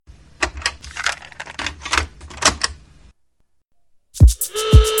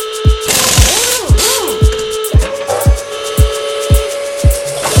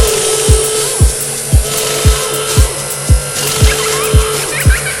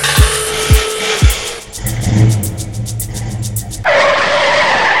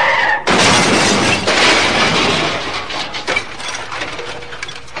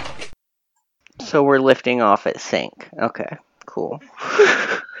lifting off at sync. Okay, cool.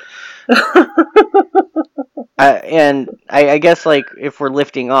 And I guess, like, if we're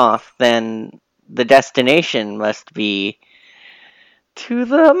lifting off, then the destination must be to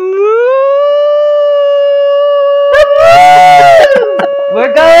the moon!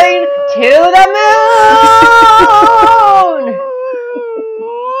 We're going to the moon!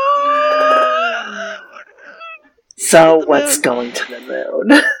 So, what's going to the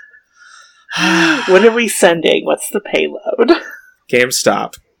moon? What are we sending? What's the payload?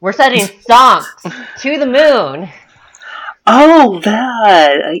 GameStop. We're sending stonks to the moon. Oh,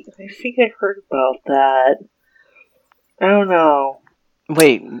 that! I think I heard about that. I don't know.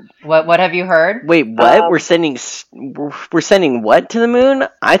 Wait, What have you heard? wait, what? We're sending what to the moon?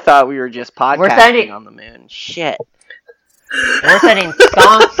 I thought we were just podcasting on the moon. Shit. We're sending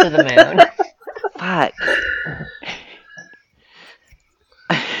stonks to the moon. Fuck.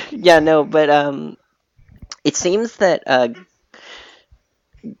 Yeah, no, but it seems that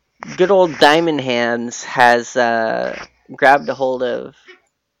good old Diamond Hands has grabbed a hold of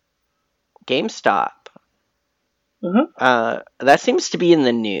GameStop. Mm-hmm. That seems to be in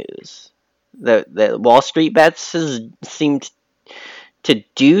the news. The Wall Street Bets has seemed to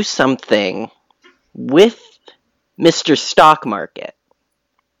do something with Mr. Stock Market.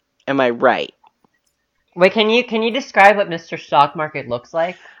 Am I right? Wait, can you describe what Mr. Stock Market looks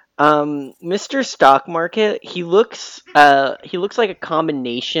like? Mr. Stock Market, he looks like a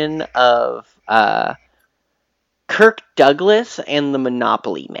combination of Kirk Douglas and the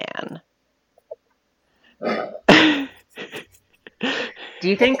Monopoly Man. Do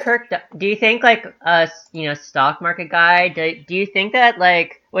you think like stock market guy, do you think that,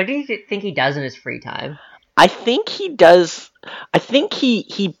 like, what do you think he does in his free time? I think he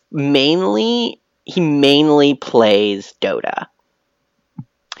mainly plays Dota.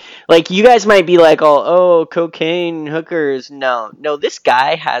 Like, you guys might be like, oh, cocaine, hookers. No, this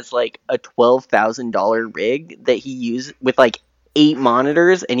guy has, like, a $12,000 rig that he uses with, like, 8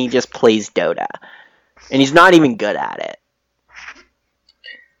 monitors, and he just plays Dota. And he's not even good at it.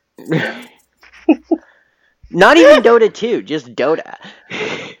 Not even Dota 2, just Dota.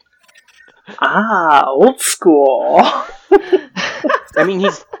 Old school. I mean,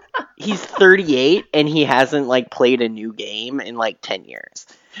 he's 38, and he hasn't, like, played a new game in, like, 10 years.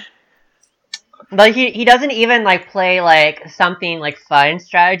 But he doesn't even, like, play, like, something, like, fun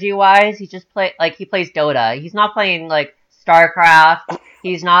strategy-wise. He just he plays Dota. He's not playing, like, StarCraft.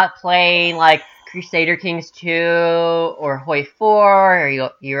 He's not playing, like, Crusader Kings 2, or Hoi 4,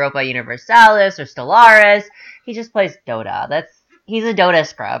 or Europa Universalis, or Stellaris. He just plays Dota. He's a Dota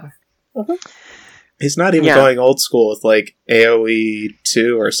scrub. Mm-hmm. He's not even going old school with, like, AoE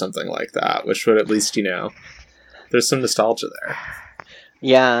 2 or something like that, which would at least, there's some nostalgia there.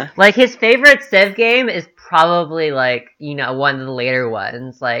 Yeah. Like, his favorite Civ game is probably, like, one of the later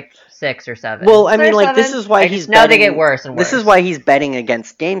ones, like 6 or 7. Well, I mean, like, this is why he's betting... Now they get worse and worse. This is why he's betting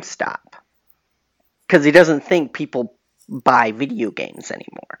against GameStop. Because he doesn't think people buy video games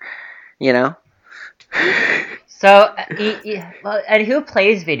anymore. You know? So, and who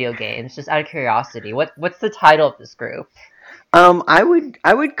plays video games? Just out of curiosity, what's the title of this group? I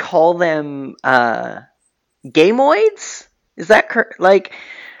would call them gameoids. Is that like?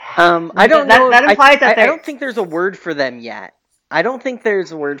 I don't know. That implies that I don't think there's a word for them yet.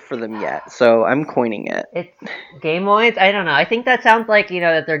 So I'm coining it. It's gameoids. I don't know. I think that sounds like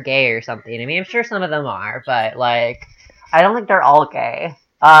that they're gay or something. I mean, I'm sure some of them are, but like, I don't think they're all gay.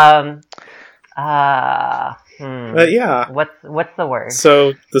 Yeah. What's the word?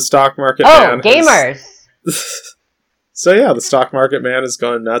 So the stock market man gamers! So yeah, the stock market man is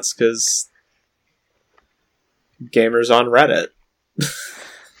going nuts because gamers on Reddit.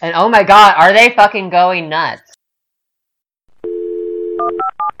 And oh my god, are they fucking going nuts?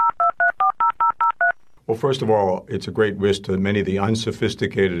 Well, first of all, it's a great risk to many of the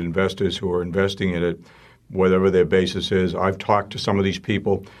unsophisticated investors who are investing in it, whatever their basis is. I've talked to some of these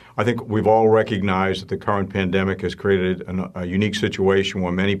people. I think we've all recognized that the current pandemic has created a unique situation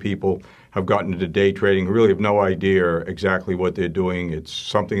where many people have gotten into day trading who really have no idea exactly what they're doing. It's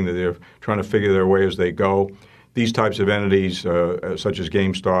something that they're trying to figure their way as they go. These types of entities, such as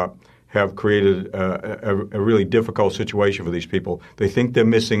GameStop, have created a really difficult situation for these people. They think they're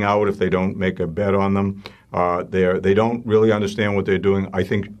missing out if they don't make a bet on them. They don't really understand what they're doing. I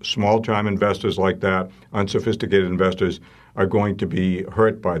think small-time investors like that, unsophisticated investors, are going to be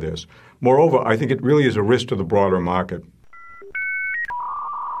hurt by this. Moreover, I think it really is a risk to the broader market.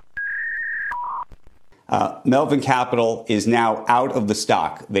 Melvin Capital is now out of the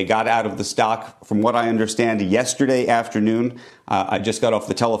stock. They got out of the stock, from what I understand, yesterday afternoon. I just got off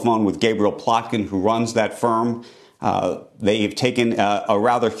the telephone with Gabriel Plotkin, who runs that firm. They've taken a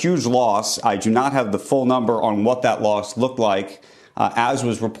rather huge loss. I do not have the full number on what that loss looked like. As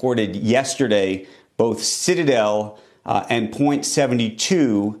was reported yesterday, both Citadel and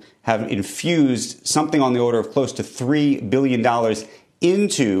Point72 have infused something on the order of close to $3 billion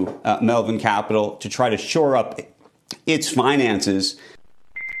into Melvin Capital to try to shore up its finances.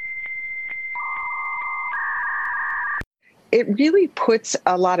 It really puts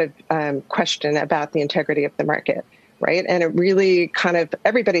a lot of question about the integrity of the market, right? And it really kind of,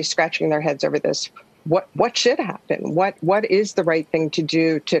 everybody's scratching their heads over this. What should happen? What is the right thing to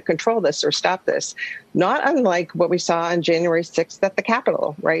do to control this or stop this? Not unlike what we saw on January 6th at the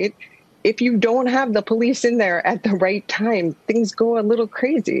Capitol, right? If you don't have the police in there at the right time, things go a little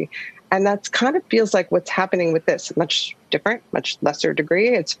crazy. And that's kind of feels like what's happening with this. Much different, much lesser degree.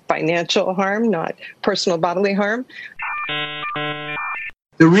 It's financial harm, not personal bodily harm.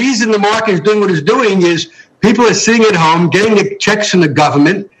 The reason the market is doing what it's doing is people are sitting at home, getting the checks from the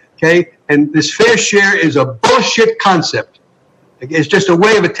government, okay? And this fair share is a bullshit concept. It's just a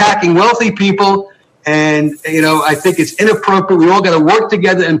way of attacking wealthy people. And, you know, I think it's inappropriate. We all got to work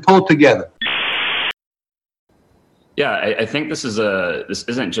together and pull together. Yeah, I think this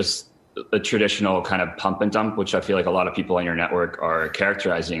isn't just a traditional kind of pump and dump, which I feel like a lot of people on your network are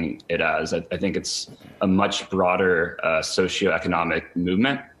characterizing it as. I think it's a much broader socioeconomic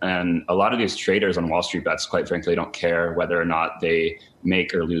movement. And a lot of these traders on Wall Street Bets, quite frankly, don't care whether or not they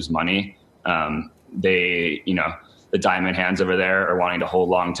make or lose money. They, you know, the diamond hands over there are wanting to hold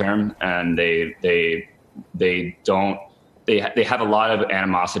long term, and they have a lot of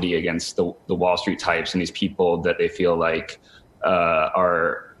animosity against the Wall Street types and these people that they feel like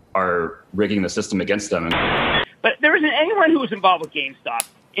are rigging the system against them. But there isn't anyone who is involved with GameStop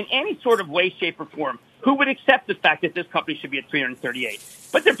in any sort of way, shape, or form who would accept the fact that this company should be at 338.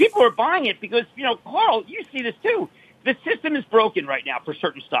 But there are people who are buying it because, you know, Carl, you see this too. The system is broken right now for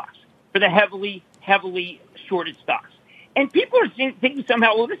certain stocks, for the heavily shorted stocks. And people are thinking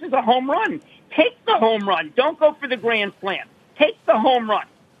somehow, well, this is a home run. Take the home run. Don't go for the grand slam. Take the home run.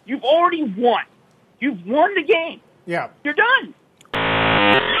 You've already won. You've won the game. Yeah. You're done.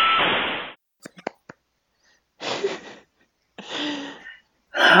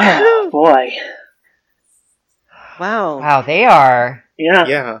 Oh, boy. Wow, they are. Yeah.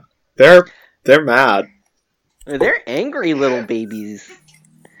 Yeah. They're mad. They're angry little babies.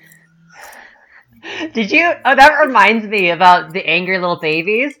 Did you? Oh, that reminds me about the angry little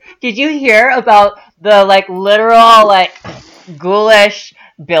babies. Did you hear about the literal ghoulish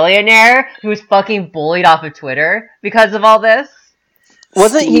billionaire who's fucking bullied off of Twitter because of all this?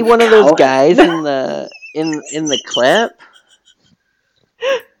 Wasn't he one of those guys in the clip?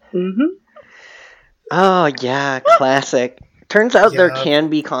 Mm-hmm. Oh yeah, classic. Turns out there can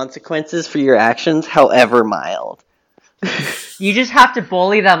be consequences for your actions, however mild. You just have to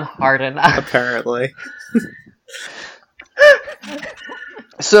bully them hard enough. Apparently.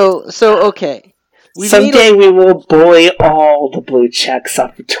 So okay. Someday we will bully all the blue checks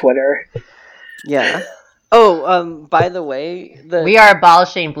off of Twitter. Yeah. Oh, by the way, we are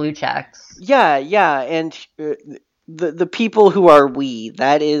abolishing blue checks. Yeah, and the people who are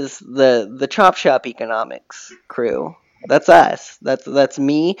that is the Chop Shop Economics crew. That's us. That's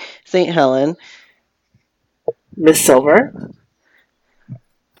me, St. Helen, Miss Silver,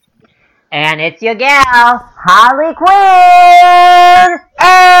 and it's your gal, Harley Quinn.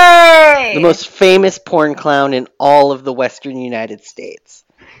 Hey! The most famous porn clown in all of the Western United States.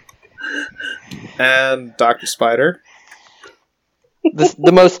 And Dr. Spider.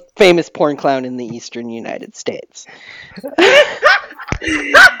 The most famous porn clown in the Eastern United States.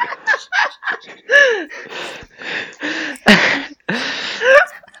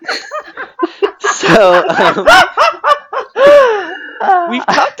 So, we've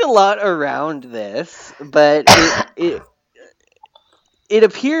talked a lot around this, but it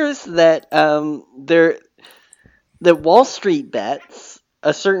appears that that Wall Street Bets,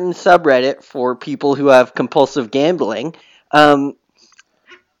 a certain subreddit for people who have compulsive gambling,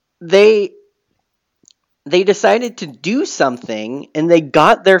 they decided to do something, and they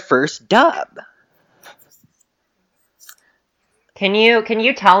got their first dub. Can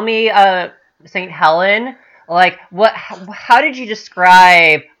you tell me, St. Helen, how did you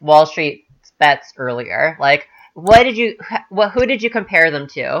describe Wall Street Bets earlier? Who did you compare them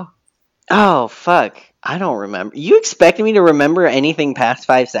to? Oh, fuck. I don't remember. You expected me to remember anything past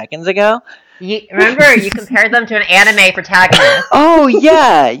 5 seconds ago? You compared them to an anime protagonist. Oh,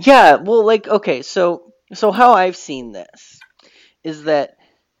 yeah. Well, okay, so So how I've seen this is that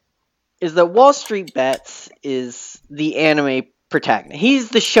Wall Street Bets is the anime protagonist. He's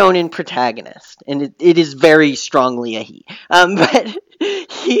the shonen protagonist, and it is very strongly a he. But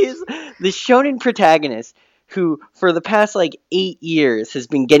he's the shonen protagonist who, for the past 8 years, has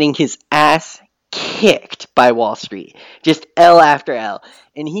been getting his ass kicked by Wall Street, just L after L,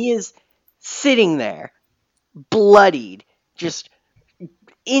 and he is sitting there, bloodied, just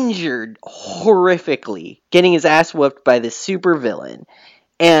injured horrifically, getting his ass whooped by this super villain.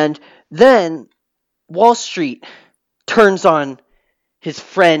 And then Wall Street turns on his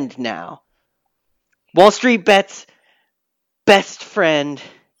friend now. Wall Street Bets' best friend,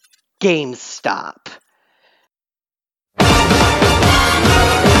 GameStop.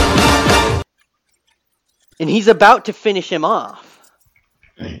 And he's about to finish him off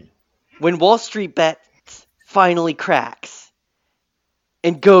when Wall Street Bets finally cracks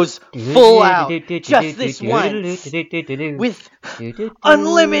and goes full out just this once with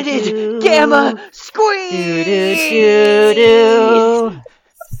unlimited gamma squeeze.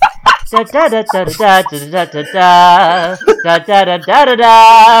 Da da da da da da da da da da da da da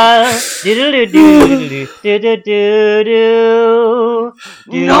da do do do do do do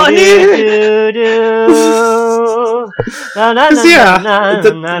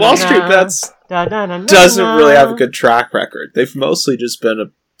the Wall Street Bets doesn't really have a good track record. They've mostly just been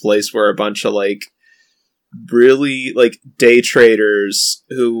a place where a bunch of really day traders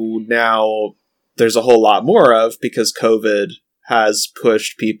who now there's a whole lot more of because COVID has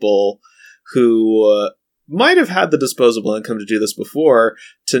pushed people who might have had the disposable income to do this before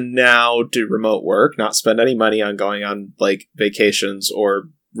to now do remote work, not spend any money on going on vacations or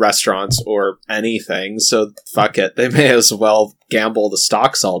restaurants or anything. So fuck it. They may as well gamble the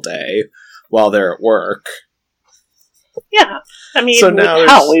stocks all day while they're at work. Yeah. I mean, so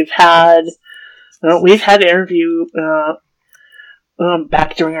now we've had interview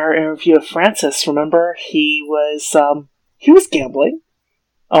back during our interview of Francis. Remember, he was gambling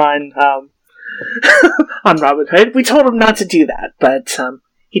on on Robinhood. We told him not to do that, but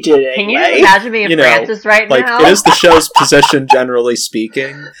he did it Can anyway. you imagine being Francis right now? It is the show's position, generally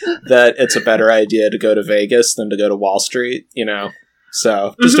speaking, that it's a better idea to go to Vegas than to go to Wall Street.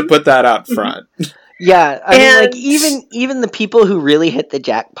 So just to put that out front. Yeah, I mean, even the people who really hit the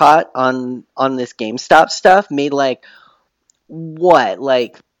jackpot on this GameStop stuff made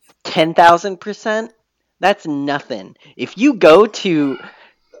 10,000%. That's nothing. If you go to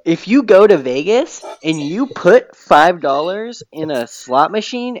Vegas and you put $5 in a slot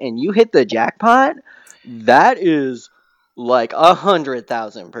machine and you hit the jackpot, that is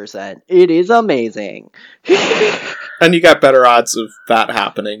 100,000%. It is amazing. And you got better odds of that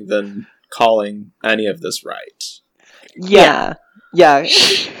happening than calling any of this right. Yeah.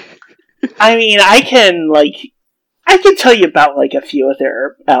 I mean, I can tell you about a few of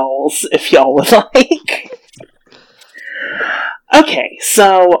their L's if y'all would like. Okay,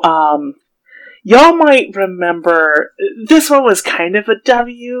 so y'all might remember this one was kind of a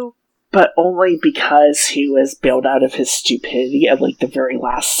W, but only because he was bailed out of his stupidity at the very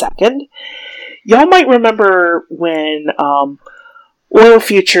last second. Y'all might remember when oil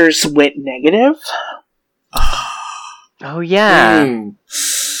futures went negative. Oh yeah.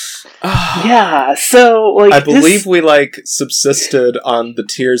 Yeah, so I believe we subsisted on the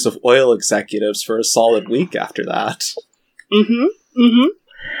tears of oil executives for a solid week after that.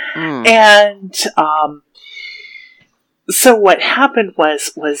 And so what happened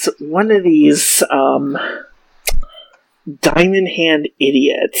was one of these diamond hand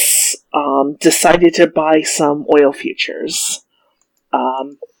idiots decided to buy some oil futures.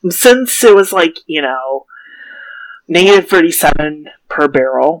 Since it was negative 37 per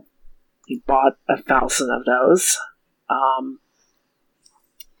barrel, he bought 1,000 of those.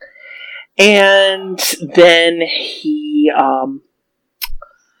 And then he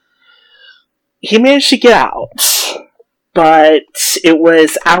managed to get out, but it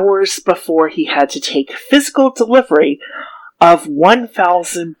was hours before he had to take physical delivery of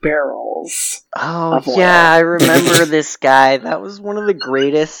 1,000 barrels. Oh, yeah, I remember this guy. That was one of the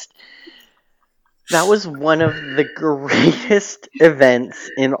greatest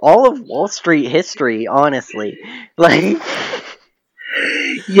events in all of Wall Street history, honestly.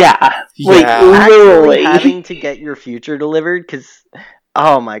 Yeah. Literally having to get your future delivered, because,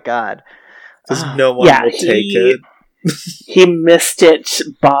 oh my god. Because no one will take it. He missed it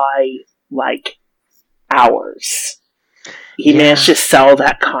by, hours. He managed to sell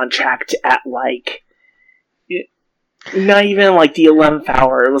that contract at, not even, the 11th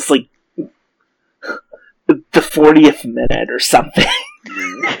hour. It was, the 40th minute or something.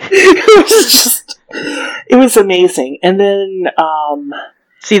 It was just... It was amazing. And then,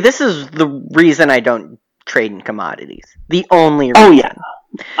 see, this is the reason I don't trade in commodities. The only reason. Oh, yeah.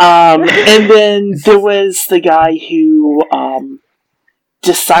 And then there was the guy who,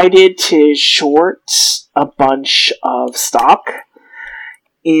 decided to short a bunch of stock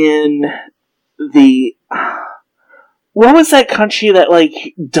in the... What was that country that,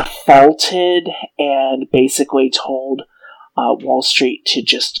 like, defaulted and basically told Wall Street to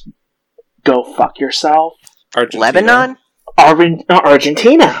just go fuck yourself? Argentina. Lebanon?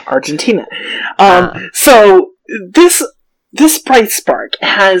 Argentina. So, this Breitbart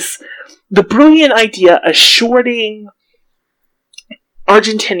has the brilliant idea of shorting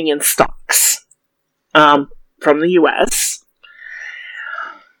Argentinian stocks from the US.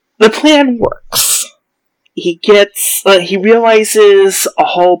 The plan works. He realizes a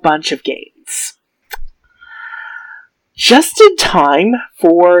whole bunch of gains. Just in time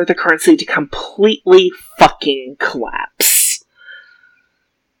for the currency to completely fucking collapse.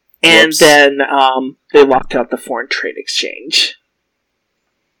 And Whoops. then they locked out the foreign trade exchange.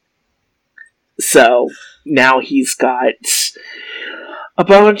 So now he's got a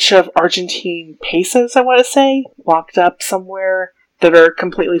bunch of Argentine pesos, I want to say, locked up somewhere that are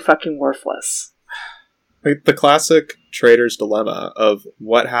completely fucking worthless. Like the classic trader's dilemma of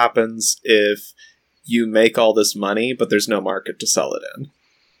what happens if you make all this money, but there's no market to sell it in.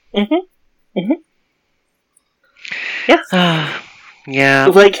 Yeah. Yeah.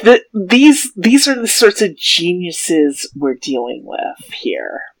 Like, these are the sorts of geniuses we're dealing with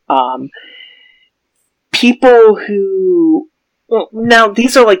here. People who... Well, now,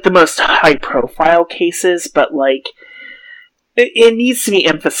 these are, like, the most high-profile cases, but, like, it needs to be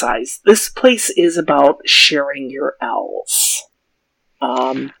emphasized. This place is about sharing your L's.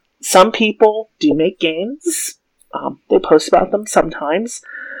 Some people do make gains. They post about them sometimes.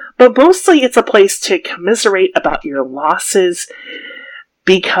 But mostly it's a place to commiserate about your losses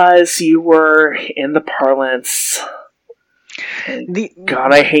because you were, in the parlance...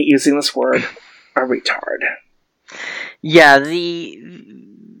 God, I hate using this word. A retard. Yeah,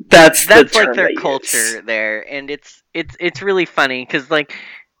 that's the like term their they culture use. there, and it's really funny because like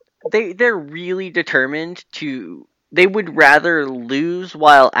they're really determined to. They would rather lose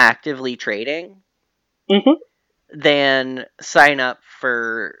while actively trading than sign up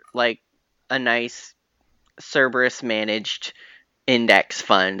for like a nice Cerberus managed index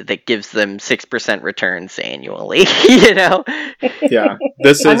fund that gives them 6% returns annually. You know? Yeah,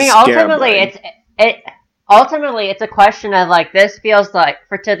 this is. I mean, ultimately, it's a question of like this feels like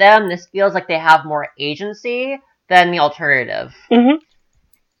to them this feels like they have more agency than the alternative. Mm-hmm.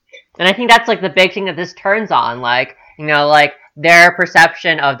 And I think that's like the big thing that this turns on, like, you know, like their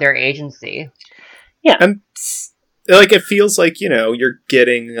perception of their agency. Yeah, and like it feels like, you know, you're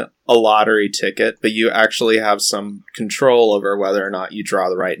getting a lottery ticket, but you actually have some control over whether or not you draw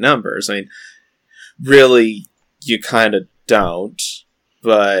the right numbers. I mean, really, you kind of don't,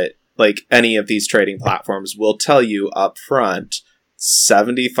 but like any of these trading platforms will tell you up front,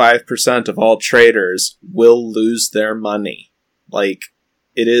 75% of all traders will lose their money. Like,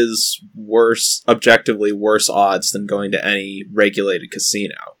 it is objectively worse odds than going to any regulated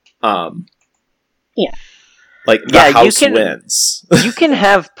casino. Yeah. Like, the house wins. You can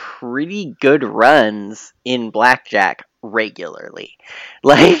have pretty good runs in blackjack regularly.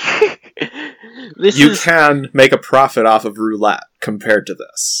 Like, you can make a profit off of roulette compared to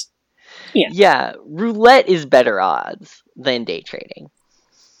this. Yeah, roulette is better odds than day trading.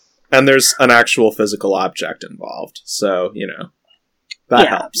 And there's an actual physical object involved, so, you know, that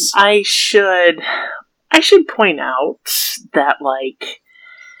helps. I should point out that, like,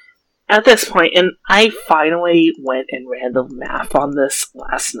 at this point, and I finally went and ran the math on this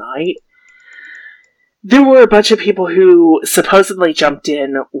last night, there were a bunch of people who supposedly jumped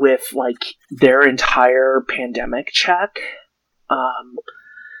in with, like, their entire pandemic check.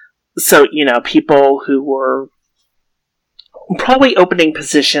 So, you know, people who were probably opening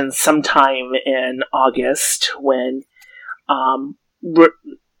positions sometime in August when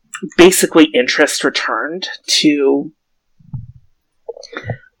basically interest returned to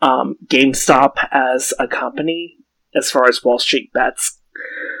GameStop as a company as far as Wall Street bets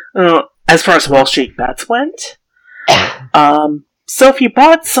went. So if you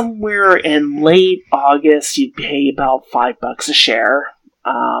bought somewhere in late August, you'd pay about $5 a share.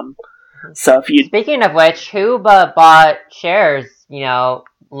 So if you... Speaking of which, who bought shares, you know,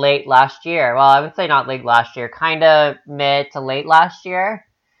 late last year? Well, I would say not late last year, kind of mid to late last year.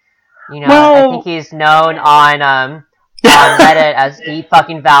 You know, I think he's known on Reddit as Deep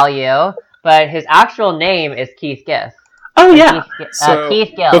Fucking Value, but his actual name is Keith Giff. Oh yeah.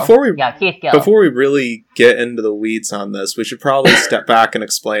 Keith Gill. Keith Gill. Before we really get into the weeds on this, we should probably step back and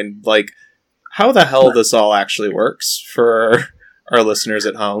explain, like, how the hell this all actually works for our listeners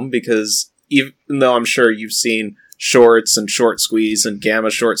at home, because even though I'm sure you've seen shorts and short squeeze and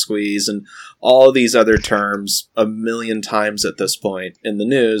gamma short squeeze and all these other terms a million times at this point in the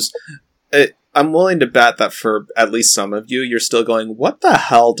news, I'm willing to bet that for at least some of you, you're still going, what the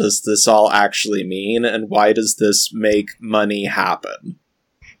hell does this all actually mean, and why does this make money happen?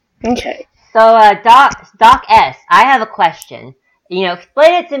 Okay. So, Doc S, I have a question.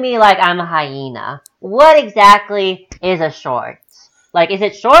 Explain it to me like I'm a hyena. What exactly is a short? Like, is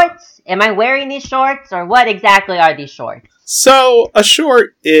it shorts? Am I wearing these shorts? Or what exactly are these shorts? So, a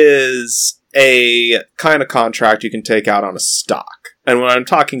short is a kind of contract you can take out on a stock. And when I'm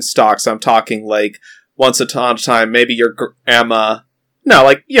talking stocks, I'm talking like once upon a time, maybe your grandma... No,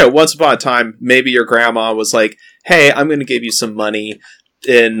 like, once upon a time, maybe your grandma was like, hey, I'm going to give you some money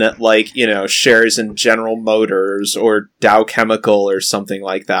in, like, shares in General Motors or Dow Chemical or something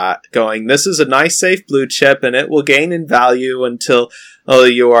like that, going, this is a nice, safe blue chip, and it will gain in value until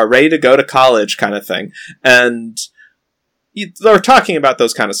you are ready to go to college, kind of thing. And they're talking about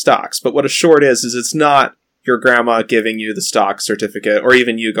those kind of stocks, but what a short is it's not your grandma giving you the stock certificate, or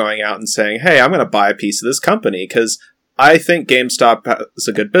even you going out and saying, hey, I'm going to buy a piece of this company, because I think GameStop has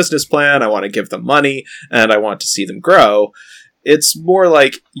a good business plan, I want to give them money, and I want to see them grow. It's more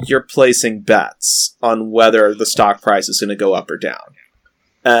like you're placing bets on whether the stock price is going to go up or down.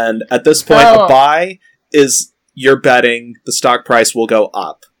 And at this point, a buy is you're betting the stock price will go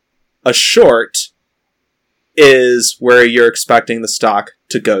up. A short is where you're expecting the stock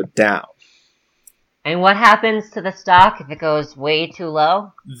to go down. And what happens to the stock if it goes way too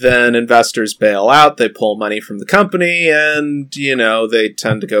low? Then investors bail out, they pull money from the company, and, they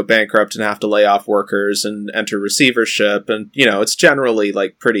tend to go bankrupt and have to lay off workers and enter receivership, and, it's generally,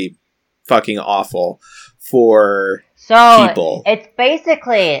 like, pretty fucking awful for people. It's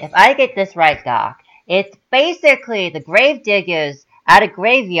basically, if I get this right, Doc, it's basically the grave diggers at a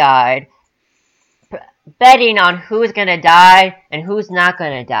graveyard betting on who's gonna die and who's not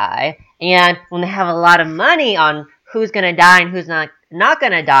gonna die. And when they have a lot of money on who's going to die and who's not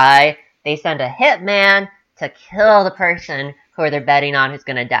going to die, they send a hitman to kill the person who they're betting on who's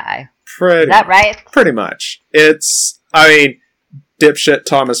going to die. Is that right? Pretty much. Dipshit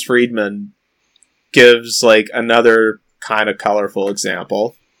Thomas Friedman gives, like, another kind of colorful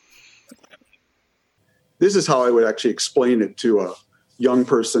example. This is how I would actually explain it to a young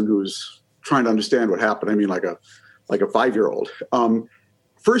person who's trying to understand what happened. I mean, like a 5-year-old.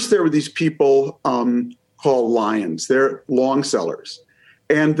 First, there were these people called lions. They're long sellers,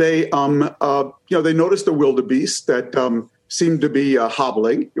 and they, they noticed a wildebeest that seemed to be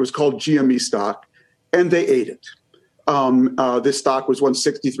hobbling. It was called GME stock, and they ate it. This stock was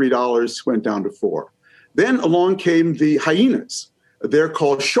 $163, went down to $4. Then along came the hyenas. They're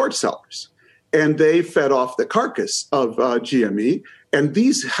called short sellers, and they fed off the carcass of GME. And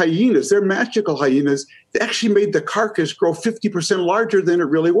these hyenas, they're magical hyenas, they actually made the carcass grow 50% larger than it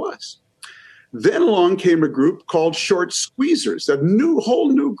really was. Then along came a group called short squeezers, a whole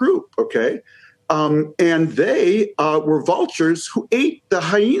new group, okay? And they were vultures who ate the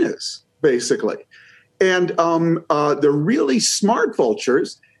hyenas, basically. And the really smart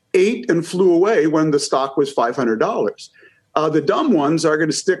vultures ate and flew away when the stock was $500. The dumb ones are going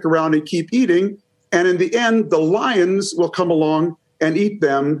to stick around and keep eating. And in the end, the lions will come along and eat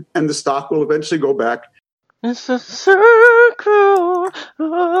them, and the stock will eventually go back. It's a circle of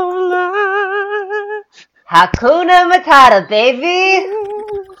life. Hakuna Matata, baby!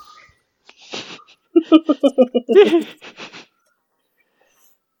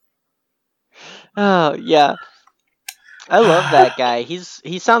 Oh, yeah. I love that guy.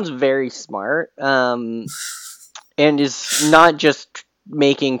 He sounds very smart, and is not just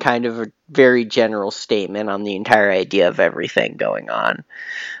making kind of a very general statement on the entire idea of everything going on.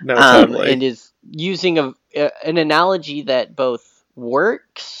 No, totally. And is using an analogy that both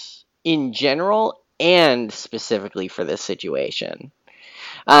works in general and specifically for this situation.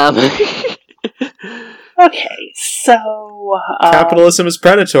 Okay, so... capitalism is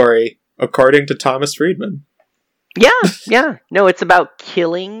predatory, according to Thomas Friedman. Yeah. No, it's about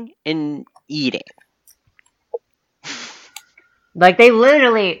killing and eating. Like, they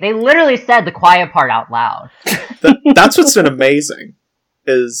literally said the quiet part out loud. That's what's been amazing,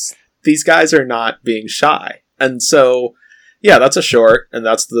 is these guys are not being shy. And so, yeah, that's a short, and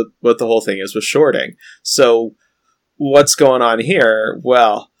that's what the whole thing is with shorting. So, what's going on here?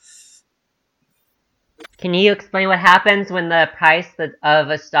 Well... Can you explain what happens when the price of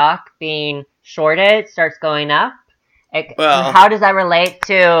a stock being shorted starts going up? How does that relate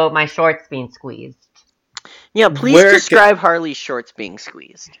to my shorts being squeezed? Yeah, please describe Harley's shorts being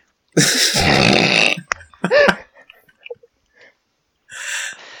squeezed.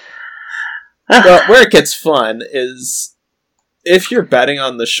 Well, where it gets fun is if you're betting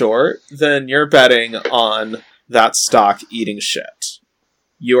on the short, then you're betting on that stock eating shit.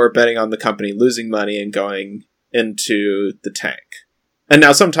 You are betting on the company losing money and going into the tank. And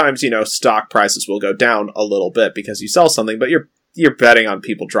now sometimes, stock prices will go down a little bit because you sell something, but you're betting on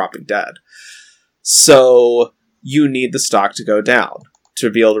people dropping dead. So you need the stock to go down to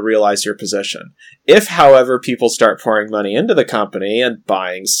be able to realize your position. If, however, people start pouring money into the company and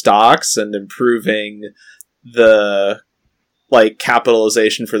buying stocks and improving the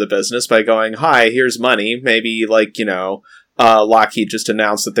capitalization for the business by going, hi, here's money. Maybe Lockheed just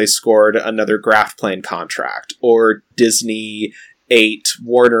announced that they scored another Graph plane contract, or Disney ate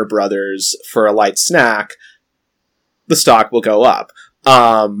Warner Brothers for a light snack, the stock will go up.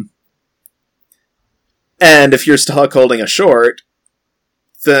 And if you're stock holding a short,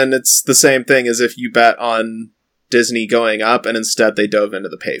 then it's the same thing as if you bet on Disney going up and instead they dove into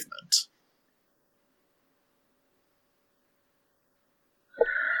the pavement.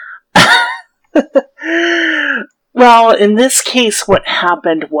 Well, in this case, what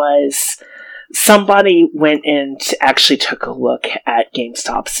happened was somebody went in to actually took a look at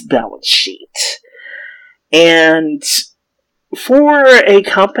GameStop's balance sheet. And for a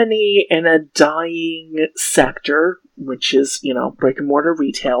company in a dying sector, which is, brick and mortar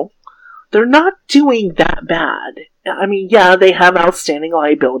retail, they're not doing that bad. I mean, yeah, they have outstanding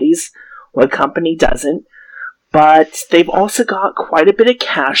liabilities. What company doesn't? But they've also got quite a bit of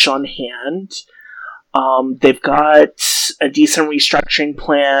cash on hand. They've got a decent restructuring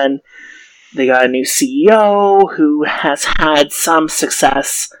plan. They got a new CEO who has had some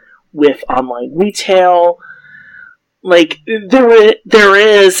success with online retail. There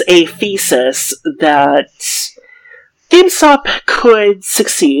is a thesis that GameStop could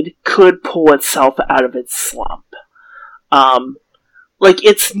succeed, could pull itself out of its slump.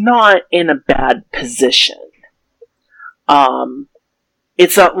 It's not in a bad position.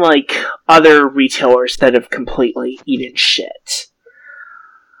 It's not like other retailers that have completely eaten shit.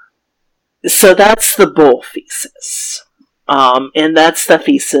 So that's the bull thesis. And that's the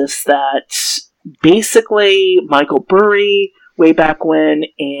thesis that basically Michael Burry, way back when,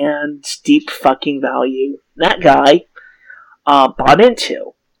 and Deep Fucking Value, that guy, bought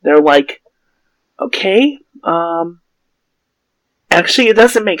into. They're like, okay, actually it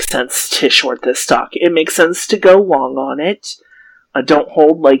doesn't make sense to short this stock. It makes sense to go long on it. Don't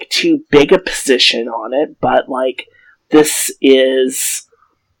hold, too big a position on it, but,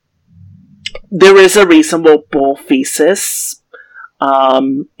 there is a reasonable bull thesis,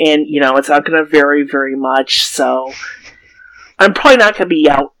 and, it's not going to vary very much, so I'm probably not going to be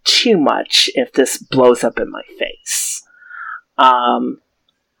out too much if this blows up in my face.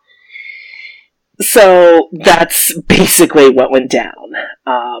 So that's basically what went down.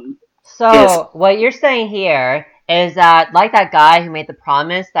 What you're saying here is that, like that guy who made the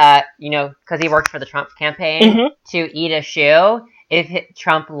promise that, because he worked for the Trump campaign, to eat a shoe if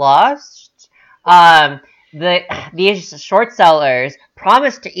Trump lost, these short sellers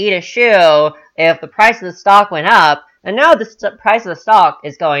promised to eat a shoe if the price of the stock went up, and now the price of the stock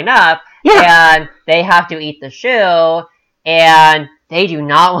is going up, and they have to eat the shoe, and they do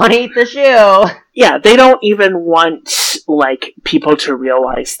not want to eat the shoe. Yeah, they don't even want, people to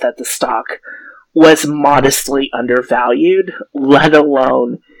realize that the stock was modestly undervalued, let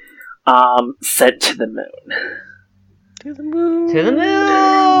alone sent to the moon. To the moon. To the moon!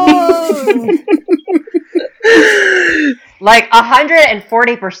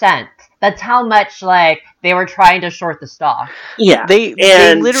 140%. That's how much, they were trying to short the stock. Yeah. They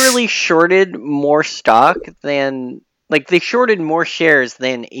literally shorted more stock than... they shorted more shares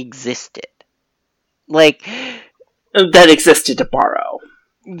than existed. That existed to borrow.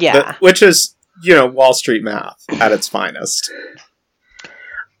 Yeah. Which is, Wall Street math at its finest.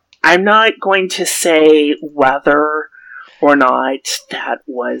 I'm not going to say whether or not that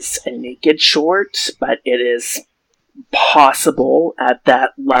was a naked short, but it is possible at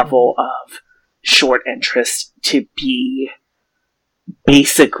that level of short interest to be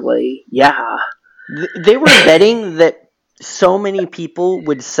basically, yeah. They were betting that so many people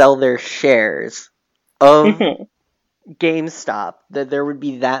would sell their shares of GameStop that there would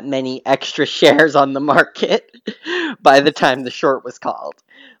be that many extra shares on the market by the time the short was called.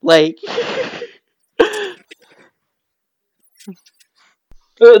 They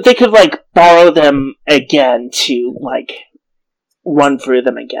could, borrow them again to, run through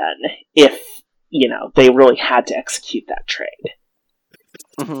them again if they really had to execute that trade.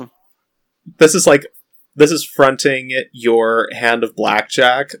 Mm-hmm. This is fronting your hand of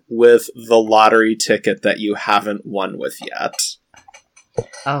blackjack with the lottery ticket that you haven't won with yet.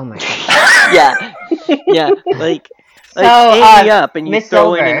 Oh my god. Yeah, like So, pay me up and you Miss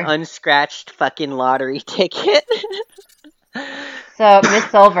throw in Silver. an unscratched fucking lottery ticket. So, Miss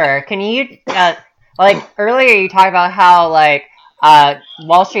Silver, can you, earlier you talked about how,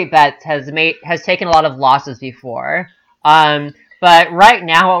 Wall Street Bets has taken a lot of losses before. But right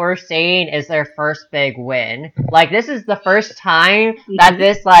now what we're seeing is their first big win. This is the first time that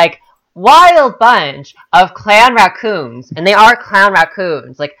this, wild bunch of clown raccoons, and they are clown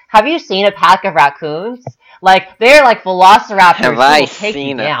raccoons. Have you seen a pack of raccoons? They're like velociraptors. Have who I will take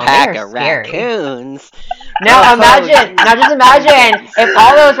seen you a down. pack They're of scary. raccoons? Now just imagine if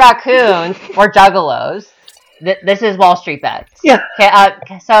all those raccoons were juggalos. This is Wall Street Bets. Yeah. I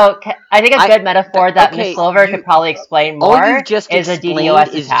think a good metaphor that okay, Miss Silver could probably explain more All you just is a explained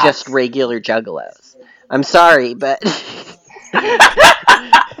DDoS is attack. just regular juggalos. I'm sorry, but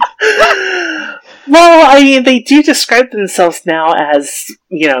Well, I mean, they do describe themselves now as,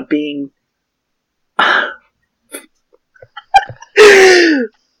 being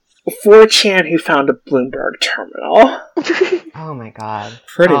 4chan who found a Bloomberg terminal. Oh my god.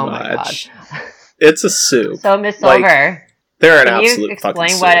 Pretty Oh my much. It's a soup. So, Miss Silver, they're an can you absolute fucking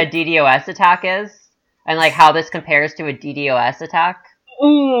explain what a soup. DDoS attack is? And how this compares to a DDoS attack?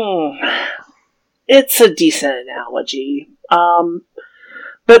 It's a decent analogy.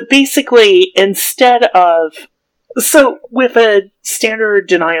 But basically, instead of... So, with a standard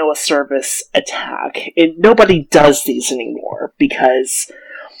denial of service attack, nobody does these anymore, because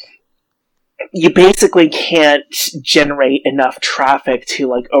you basically can't generate enough traffic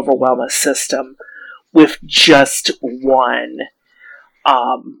to, overwhelm a system with just one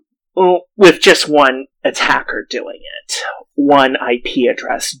attacker doing it. One IP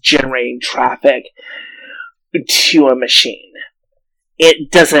address generating traffic to a machine.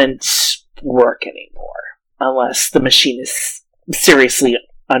 It doesn't work anymore unless the machine is seriously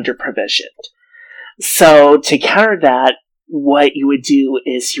under-provisioned. So to counter that, what you would do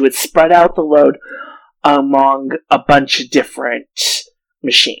is you would spread out the load among a bunch of different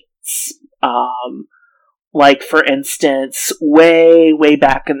machines. For instance, way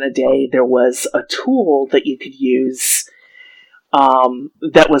back in the day, there was a tool that you could use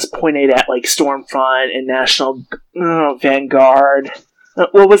that was pointed at Stormfront and National Vanguard.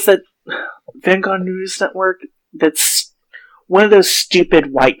 What was that? Vanguard News Network? That's one of those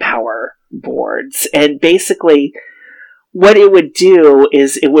stupid white power boards. And basically, what it would do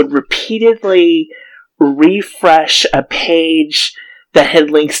is it would repeatedly refresh a page that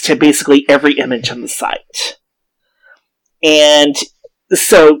had links to basically every image on the site. And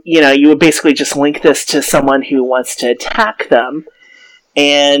so, you would basically just link this to someone who wants to attack them,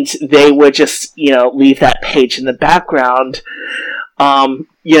 and they would just, leave that page in the background,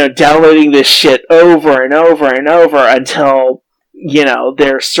 downloading this shit over and over and over until,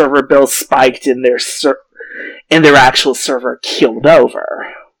 their server bill spiked and their actual server keeled over.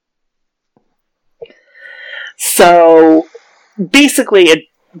 So, basically, a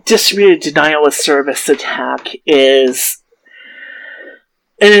distributed denial of service attack is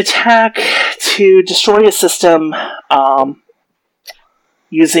an attack to destroy a system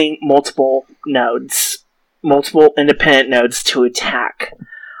using multiple independent nodes to attack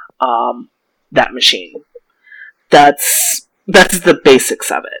that machine. That's the basics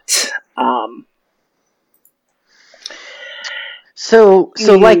of it. So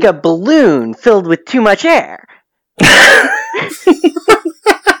like a balloon filled with too much air.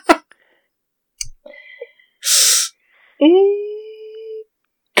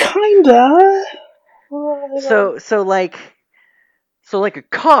 Kinda. So like a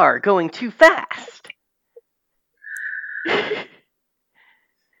car going too fast.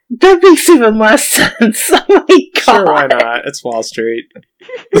 That makes even less sense. Oh my god. Sure, why not? It's Wall Street.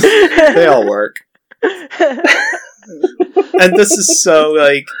 They all work. And this is so,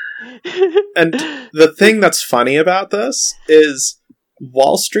 and the thing that's funny about this is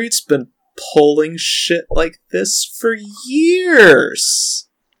Wall Street's been pulling shit like this for years.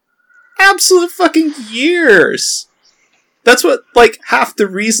 Absolute fucking years. That's what, half the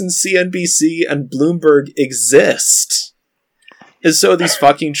reason CNBC and Bloomberg exist. Is so these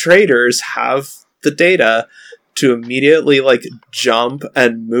fucking traders have the data to immediately, jump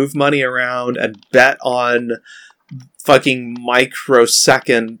and move money around and bet on fucking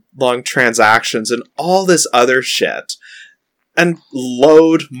microsecond long transactions and all this other shit. And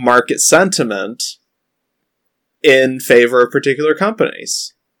load market sentiment in favor of particular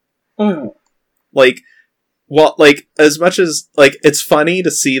companies. Mm. Like, well, like, as much as, like, it's funny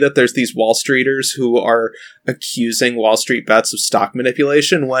to see that there's these Wall Streeters who are accusing Wall Street bets of stock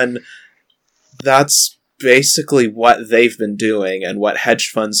manipulation when that's basically what they've been doing and what hedge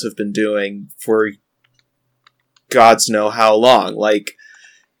funds have been doing for gods know how long. Like,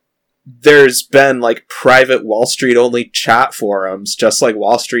 there's been, like, private Wall Street only chat forums, just like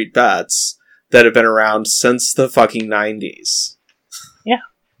Wall Street Bets, that have been around since the fucking 90s. Yeah.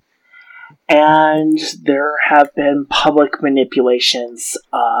 And there have been public manipulations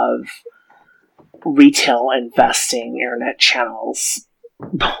of retail investing internet channels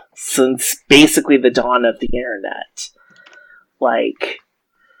since basically the dawn of the internet. Like,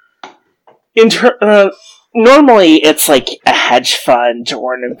 normally it's like a hedge fund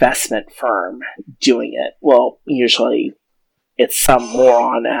or an investment firm doing it. Well, usually it's some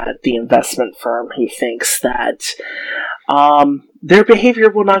moron at the investment firm who thinks that their behavior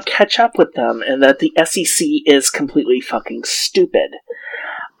will not catch up with them and that the SEC is completely fucking stupid.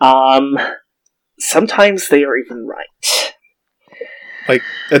 Sometimes they are even right. Like,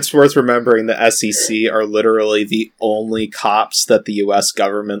 it's worth remembering the SEC are literally the only cops that the US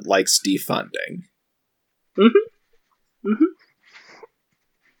government likes defunding. Mm-hmm. Mm-hmm.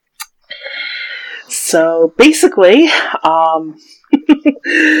 So, basically,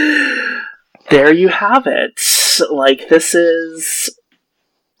 there you have it. Like, this is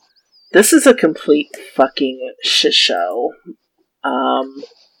a complete fucking shit show.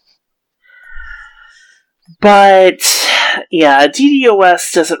 But, yeah,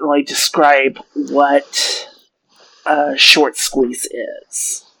 DDoS doesn't really describe what a short squeeze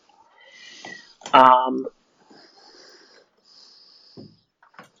is.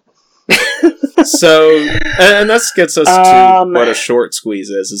 So, and this gets us to what a short squeeze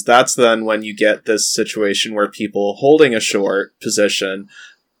is that's then when you get this situation where people holding a short position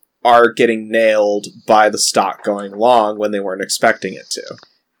are getting nailed by the stock going long when they weren't expecting it to.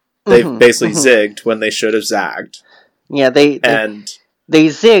 They've basically zigged when they should have zagged. Yeah, they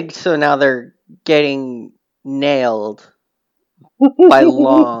zigged, so now they're getting nailed by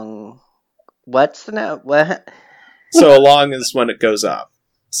long. What's the now? What? So long is when it goes up.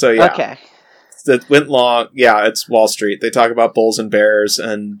 So yeah. Okay. That went long. Yeah, it's Wall Street. They talk about bulls and bears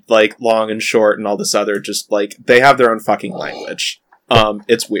and like long and short and all this other just like they have their own fucking language.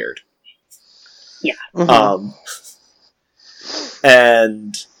 It's weird. Yeah.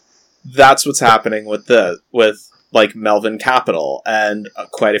 And that's what's happening with like Melvin Capital and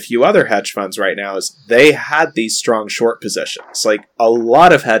quite a few other hedge funds right now is they had these strong short positions. Like a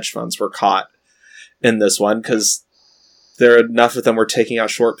lot of hedge funds were caught in this one because enough of them were taking out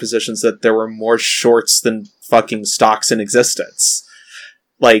short positions that there were more shorts than fucking stocks in existence.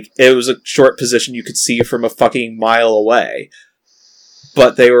 Like, it was a short position you could see from a fucking mile away.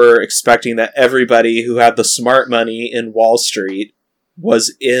 But they were expecting that everybody who had the smart money in Wall Street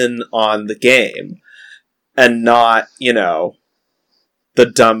was in on the game. And not, you know, the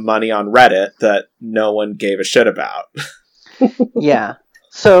dumb money on Reddit that no one gave a shit about. Yeah.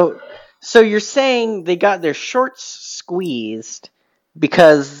 So you're saying they got their shorts squeezed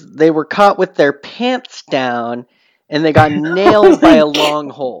because they were caught with their pants down and they got nailed by a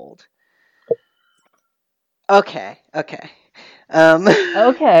long hold. Okay. Okay,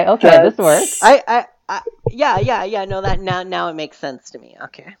 this works. Yeah, no, that now it makes sense to me.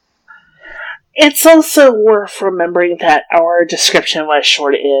 Okay. It's also worth remembering that our description of what a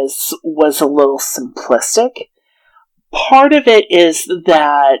short was a little simplistic. Part of it is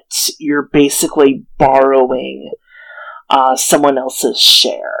that you're basically borrowing someone else's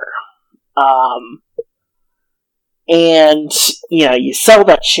share. And, you know, you sell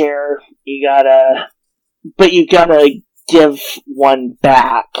that share, you gotta give one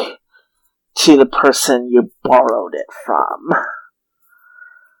back to the person you borrowed it from.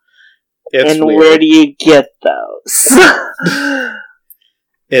 It's and weird. Where do you get those?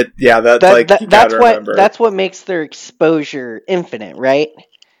 That's what makes their exposure infinite, right?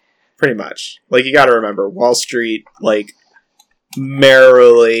 Pretty much. Like, you gotta remember, Wall Street, like,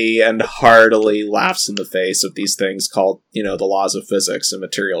 merrily and heartily laughs in the face of these things called, you know, the laws of physics and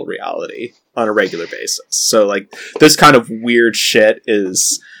material reality on a regular basis. So, like, this kind of weird shit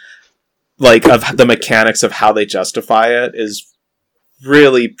is, like, of the mechanics of how they justify it is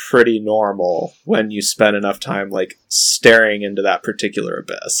really pretty normal when you spend enough time, like, staring into that particular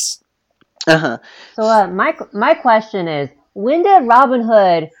abyss. Uh-huh. So, my question is, when did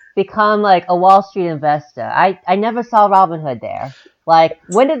Robinhood become, like, a Wall Street investor? I never saw Robinhood there. Like,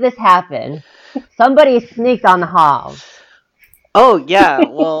 when did this happen? Somebody sneaked on the halls. Oh, yeah,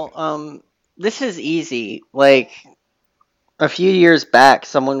 well, this is easy. Like, a few years back,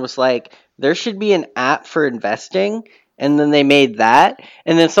 someone was like, there should be an app for investing. And then they made that.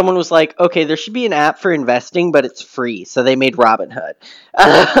 And then someone was like, okay, there should be an app for investing, but it's free. So they made Robinhood.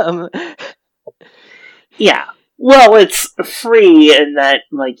 Yeah. Well, it's free in that,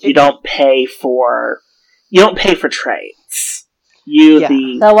 like, you don't pay for trades.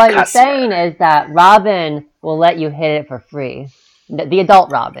 So what you're saying is that Robin will let you hit it for free. The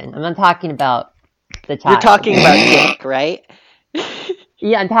adult Robin. I'm not talking about the child. You're talking about Dick, right?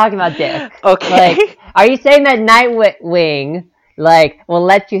 Yeah, I'm talking about Dick. Okay. Like, are you saying that Nightwing, like, will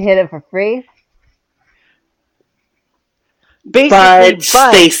let you hit it for free? Basically,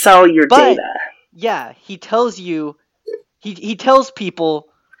 but they sell your data. Yeah, he tells you, he tells people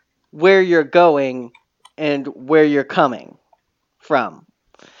where you're going and where you're coming from.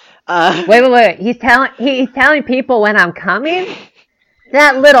 Wait. He's telling people when I'm coming?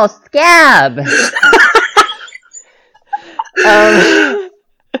 That little scab.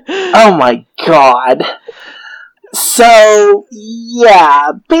 Oh my god. So,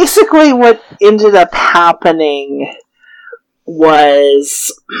 yeah, basically what ended up happening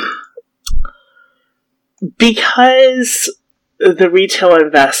was because the retail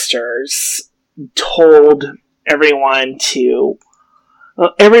investors told everyone who,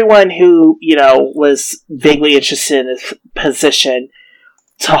 was vaguely interested in this position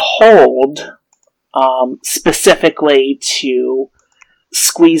to hold, specifically to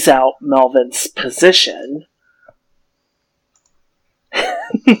squeeze out Melvin's position.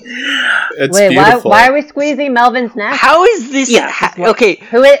 It's Wait, beautiful. why are we squeezing Melvin's neck? How is this? Yeah. Okay.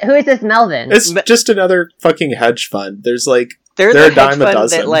 Who is this Melvin? It's just another fucking hedge fund. There's like They're a the dime hedge a fund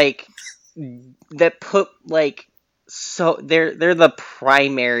dozen. that put they're the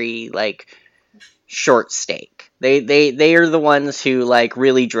primary short stake. They are the ones who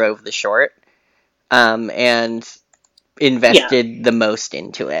really drove the short, and invested the most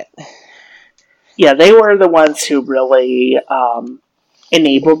into it. Yeah, they were the ones who really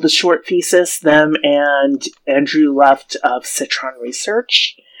enabled the short thesis, them and Andrew Luft of Citron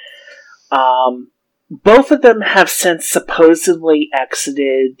Research. Both of them have since supposedly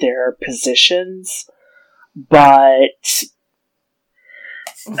exited their positions, but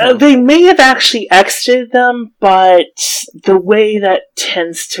they may have actually exited them, but the way that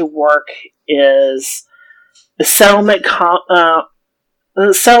tends to work is the settlement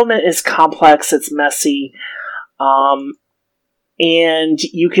is complex, it's messy, and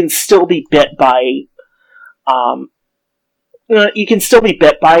you can still be bit by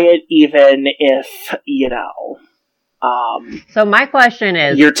it even if, so my question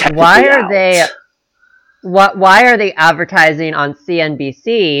is, you're technically why are they advertising on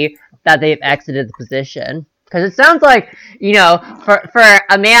CNBC that they've exited the position? Because it sounds like, for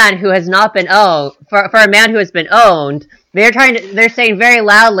a man who has not been owned, for a man who has been owned, they're saying very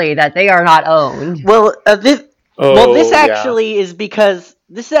loudly that they are not owned. Well, this actually is because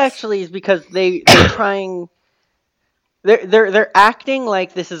they're trying. They're acting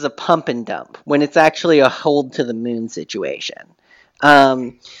like this is a pump and dump when it's actually a hold to the moon situation.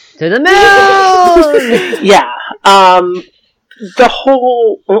 To the moon. Yeah. The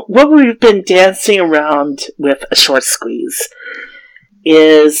whole, what we've been dancing around with a short squeeze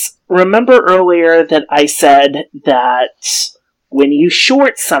is, remember earlier that I said that when you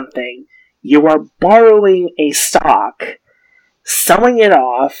short something, you are borrowing a stock, selling it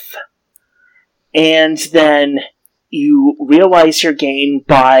off, and then you realize your gain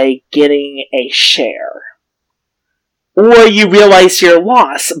by getting a share. Or you realize your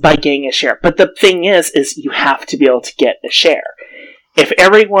loss by getting a share. But the thing is you have to be able to get a share. If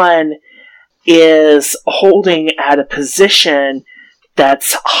everyone is holding at a position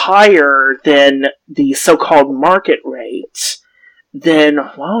that's higher than the so-called market rate, then,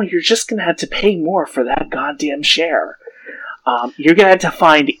 well, you're just going to have to pay more for that goddamn share. You're going to have to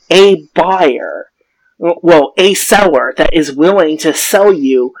find a buyer, a seller that is willing to sell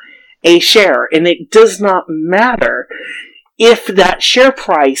you a share. And it does not matter if that share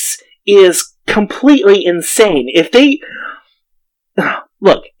price is completely insane. If they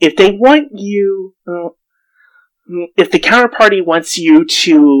want you, if the counterparty wants you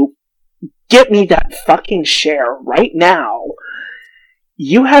to get me that fucking share right now,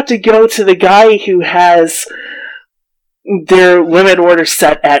 you have to go to the guy who has their limit order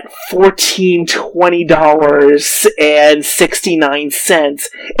set at $14-$20.69,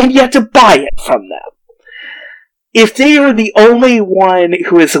 and you have to buy it from them. If they are the only one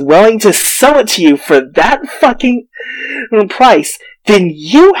who is willing to sell it to you for that fucking price, then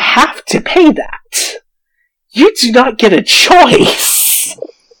you have to pay that. You do not get a choice.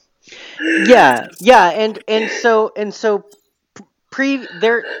 Yeah, and so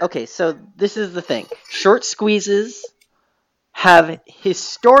Okay, so this is the thing. Short squeezes have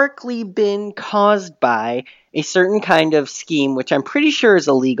historically been caused by a certain kind of scheme, which I'm pretty sure is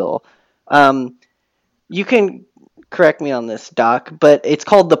illegal. You can correct me on this, Doc, but it's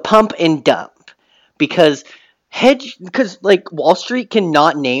called the pump and dump because like Wall Street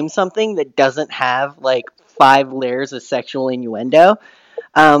cannot name something that doesn't have like 5 layers of sexual innuendo.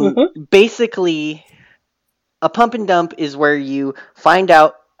 Basically, a pump and dump is where you find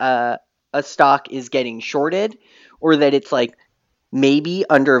out a stock is getting shorted or that it's like maybe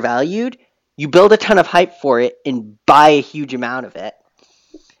undervalued. You build a ton of hype for it and buy a huge amount of it.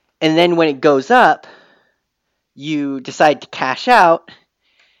 And then when it goes up, you decide to cash out.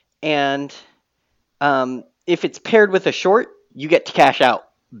 And if it's paired with a short, you get to cash out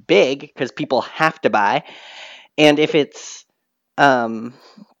big because people have to buy. And if it's and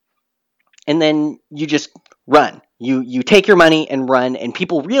then you just run. You take your money and run, and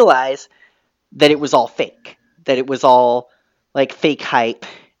people realize that it was all fake, that it was all like fake hype,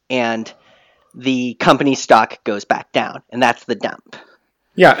 and the company stock goes back down, and that's the dump.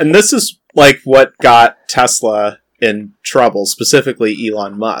 Yeah, and this is like what got Tesla in trouble, specifically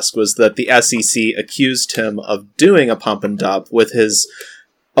Elon Musk, was that the SEC accused him of doing a pump and dump with his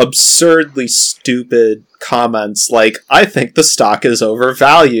absurdly stupid comments like, I think the stock is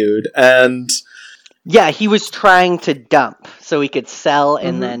overvalued, and... Yeah, he was trying to dump so he could sell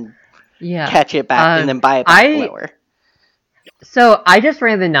and then catch it back and then buy it back lower. So I just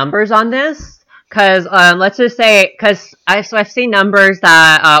ran the numbers on this because let's just say I've seen numbers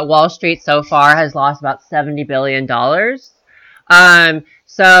that Wall Street so far has lost about $70 billion.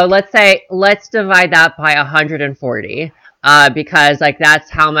 So let's divide that by 140 because like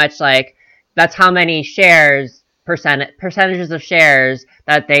that's how many shares percentages of shares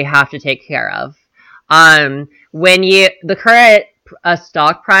that they have to take care of. When the current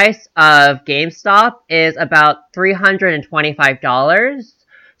stock price of GameStop is about $325.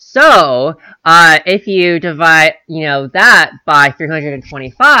 So, if you divide, that by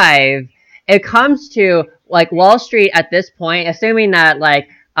 325, it comes to, like, Wall Street at this point, assuming that, like,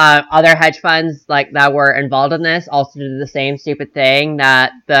 other hedge funds, like, that were involved in this also did the same stupid thing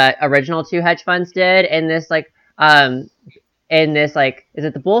that the original 2 hedge funds did in this, is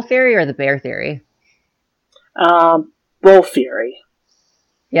it the bull theory or the bear theory? Bull theory.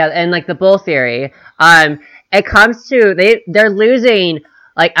 Yeah, and like the bull theory, it comes to they're losing,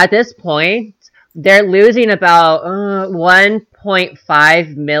 like at this point they're losing about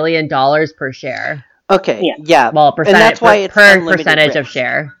 $1.5 million per share. Okay, yeah. Well, and that's why it's per percentage of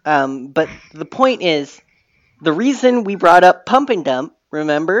share. But the point is, the reason we brought up pump and dump,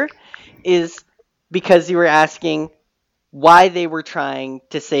 remember, is because you were asking why they were trying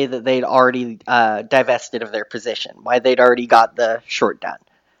to say that they'd already divested of their position, why they'd already got the short done.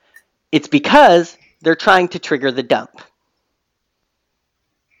 It's because they're trying to trigger the dump.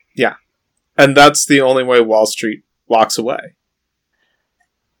 Yeah. And that's the only way Wall Street walks away.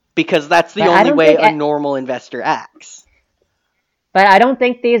 Because that's the only way a normal investor acts. But I don't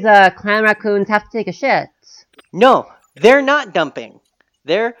think these clown raccoons have to take a shit. No, they're not dumping.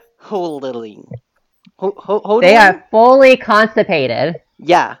 They're hodling. They are fully constipated.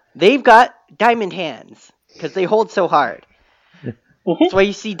 Yeah, they've got diamond hands because they hold so hard. That's why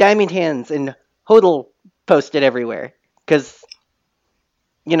you see diamond hands and hodl posted everywhere because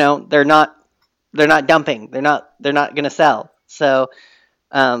they're not dumping. They're not gonna sell. So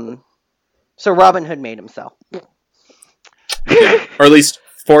Robinhood made them sell, or at least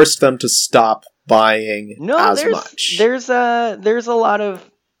forced them to stop buying as much. There's a lot of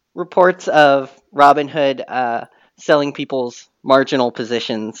reports of Robinhood selling people's marginal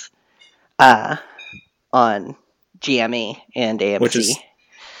positions on GME and AMC,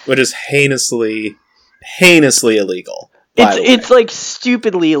 which is heinously illegal. It's like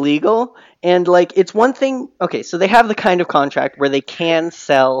stupidly illegal, and like it's one thing. Okay, so they have the kind of contract where they can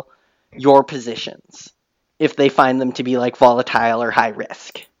sell your positions if they find them to be like volatile or high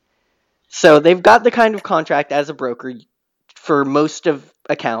risk. So they've got the kind of contract as a broker for most of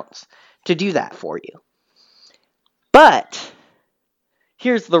accounts to do that for you. But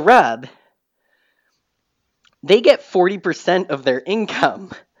here's the rub. They get 40% of their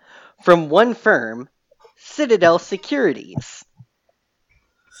income from one firm, Citadel Securities.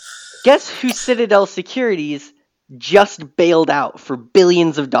 Guess who Citadel Securities just bailed out for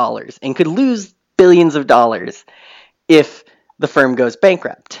billions of dollars and could lose billions of dollars if the firm goes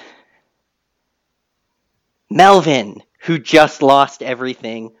bankrupt? Melvin, who just lost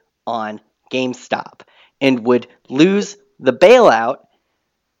everything on GameStop and would lose the bailout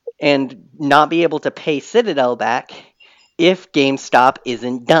and not be able to pay Citadel back if GameStop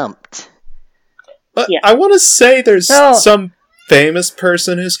isn't dumped. But I want to say there's some famous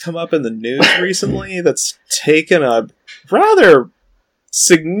person who's come up in the news recently that's taken a rather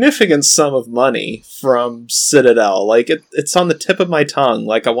significant sum of money from Citadel. Like, it's on the tip of my tongue.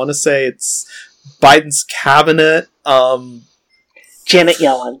 Like, I want to say it's Biden's cabinet. Janet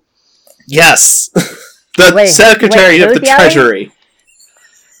Yellen. Yes! The Secretary of the Treasury.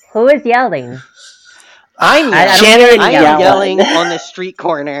 Who is yelling? I'm yelling on the street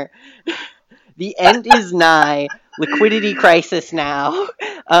corner. The end is nigh. Liquidity crisis now.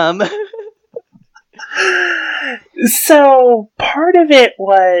 So part of it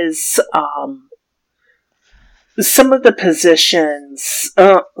was some of the positions,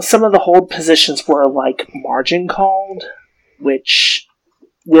 some of the hold positions were like margin called, which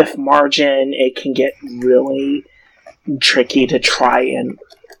with margin it can get really tricky to try and,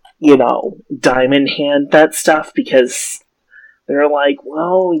 diamond hand that stuff, because they're like,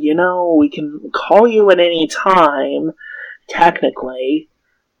 well, we can call you at any time, technically.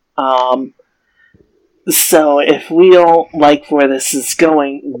 So if we don't like where this is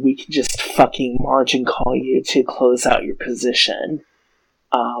going, we can just fucking margin call you to close out your position.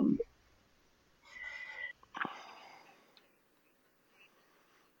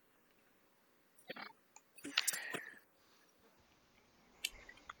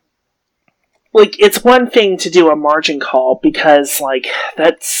 Like, it's one thing to do a margin call because, like,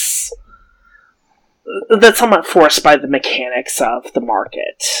 that's somewhat forced by the mechanics of the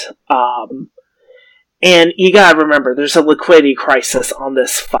market. And you gotta remember, there's a liquidity crisis on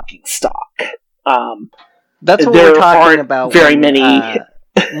this fucking stock. That's what we're talking about. Very many.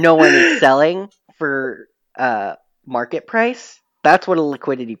 No one is selling for market price. That's what a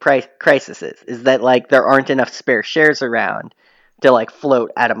liquidity crisis is. Is that, like, there aren't enough spare shares around to, like,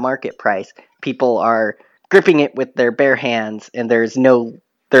 float at a market price. People are gripping it with their bare hands, and there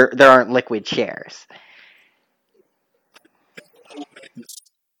aren't liquid shares.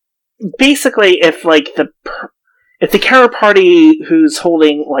 Basically, if the counterparty who's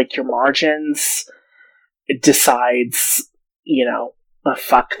holding, like, your margins decides,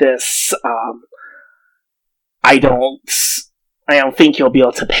 fuck this, I don't think you'll be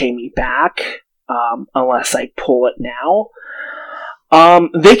able to pay me back unless I pull it now.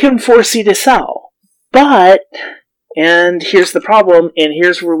 They can force you to sell. But, and here's the problem, and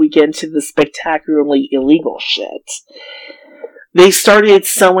here's where we get into the spectacularly illegal shit. They started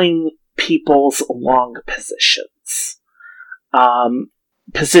selling people's long positions.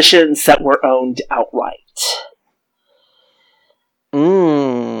 Positions that were owned outright.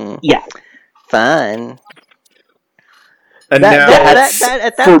 Yeah. Fun. And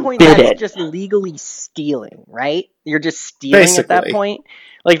at that point, that's forbidden. just legally stealing, right? You're just stealing at that point.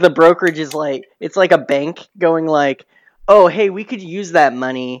 Like, the brokerage is like, it's like a bank going like, oh, hey, we could use that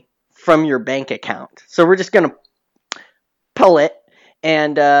money from your bank account. So we're just going to pull it.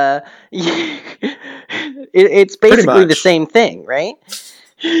 And it's basically the same thing, right?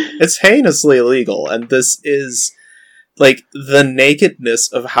 It's heinously illegal. And this is, like, the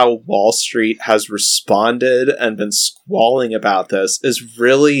nakedness of how Wall Street has responded and been squalling about this is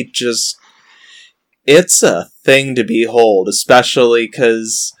really just, it's a thing to behold, especially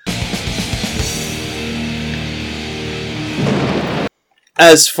because,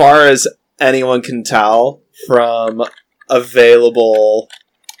 as far as anyone can tell from available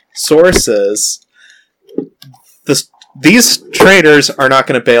sources, these traders are not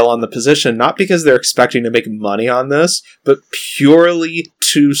going to bail on the position, not because they're expecting to make money on this, but purely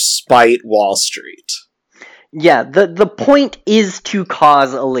to spite Wall Street. Yeah, the point is to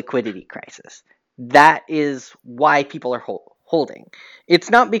cause a liquidity crisis. That is why people are holding. It's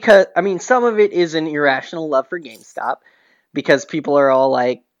not because, some of it is an irrational love for GameStop, because people are all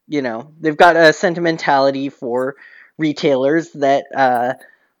like, they've got a sentimentality for retailers that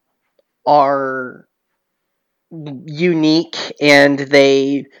are unique, and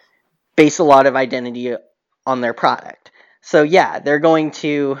they base a lot of identity on their product. So yeah, they're going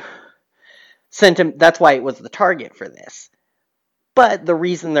to that's why it was the target for this. But the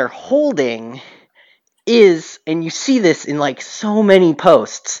reason they're holding is, and you see this in like so many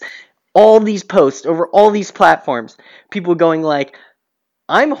posts, all these posts over all these platforms, people going like,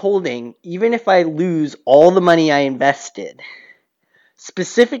 I'm holding even if I lose all the money I invested,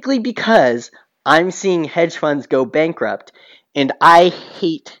 specifically because I'm seeing hedge funds go bankrupt, and I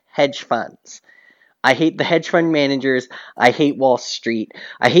hate hedge funds. I hate the hedge fund managers. I hate Wall Street.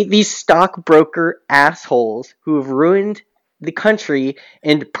 I hate these stockbroker assholes who have ruined the country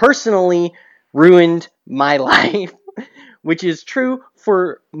and personally ruined my life, which is true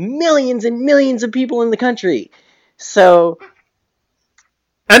for millions and millions of people in the country. So,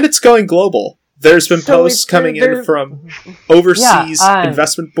 and it's going global. There's been posts coming in from overseas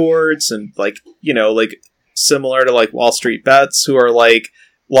investment boards and like similar to like Wall Street Bets, who are like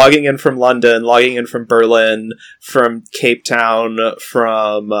logging in from London, logging in from Berlin, from Cape Town,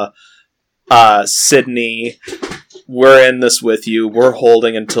 from Sydney. We're in this with you. We're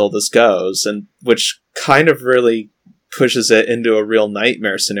holding until this goes, and which kind of really pushes it into a real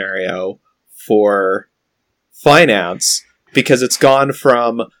nightmare scenario for finance, because it's gone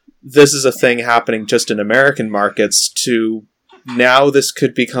from this is a thing happening just in American markets to now this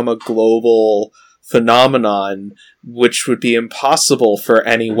could become a global phenomenon, which would be impossible for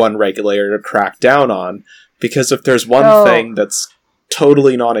any one regulator to crack down on, because if there's one thing that's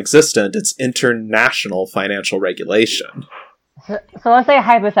totally non-existent, it's international financial regulation. So let's say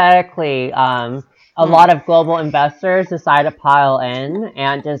hypothetically, a lot of global investors decide to pile in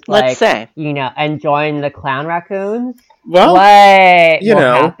and just and join the clown raccoons. Well, what will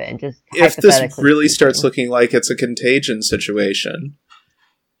happen? Just if this really starts looking like it's a contagion situation,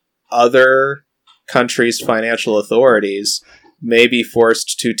 other countries' financial authorities may be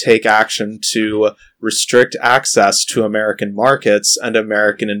forced to take action to restrict access to American markets and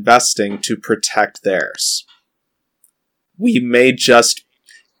American investing to protect theirs. We may just,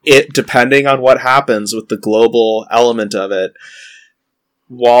 depending on what happens with the global element of it,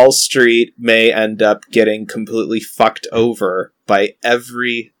 Wall Street may end up getting completely fucked over by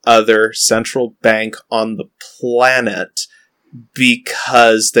every other central bank on the planet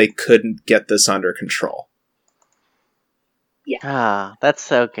because they couldn't get this under control. Yeah. Oh, that's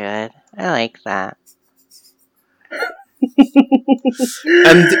so good. I like that.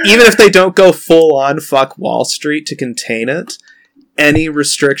 And even if they don't go full on fuck Wall Street to contain it, any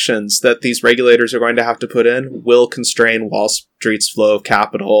restrictions that these regulators are going to have to put in will constrain Wall Street's flow of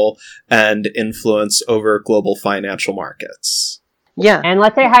capital and influence over global financial markets. Yeah. And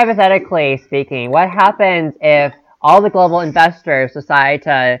let's say, hypothetically speaking, what happens if all the global investors decide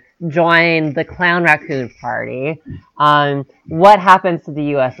to join the clown raccoon party? What happens to the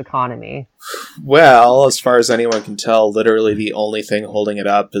U.S. economy? Well, as far as anyone can tell, literally the only thing holding it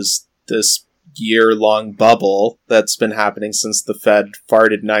up is this year-long bubble that's been happening since the Fed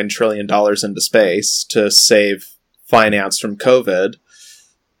farted $9 trillion into space to save finance from COVID.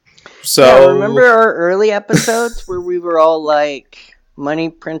 So, remember our early episodes where we were all like, money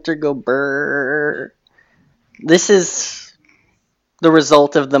printer go brrr? This is the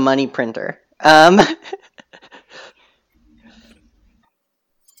result of the money printer. I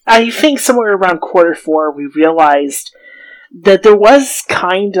think somewhere around Q4 we realized that there was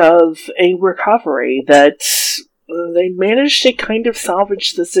kind of a recovery, that they managed to kind of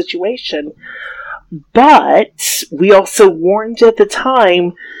salvage the situation. But we also warned at the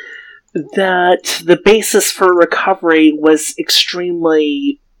time that the basis for recovery was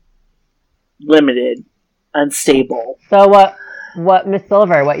extremely limited, unstable. So what Miss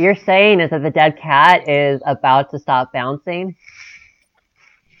Silver, what you're saying is that the dead cat is about to stop bouncing?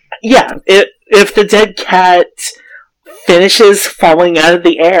 Yeah, if the dead cat finishes falling out of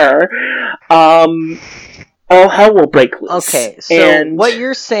the air, all hell will break loose. Okay, so what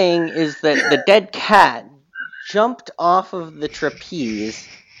you're saying is that the dead cat jumped off of the trapeze,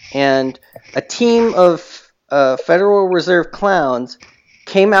 and a team of Federal Reserve clowns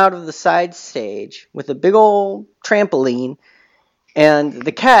came out of the side stage with a big old trampoline, and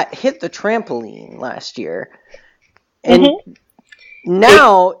the cat hit the trampoline last year. And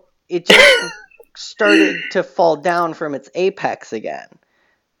now it just started to fall down from its apex again.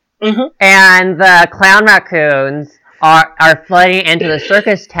 And the clown raccoons are flooding into the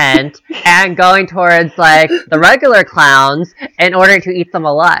circus tent and going towards like the regular clowns in order to eat them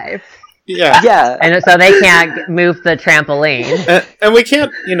alive. Yeah. And so they can't move the trampoline. And we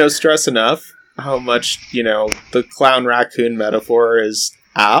can't, stress enough how much, the clown raccoon metaphor is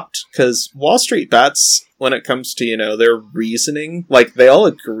apt, because Wall Street Bets, when it comes to, their reasoning, like, they all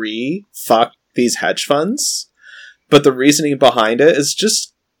agree, fuck these hedge funds, but the reasoning behind it is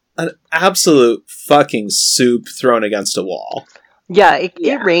just an absolute fucking soup thrown against a wall. Yeah,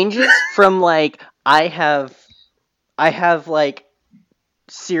 it ranges from, like, I have, like,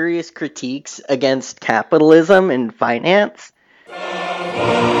 serious critiques against capitalism and finance.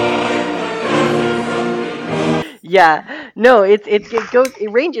 Yeah, no,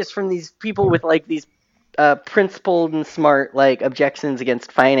 it ranges from these people with like these principled and smart like objections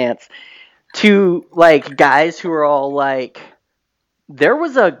against finance to like guys who are all like, there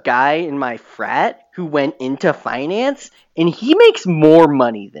was a guy in my frat who went into finance and he makes more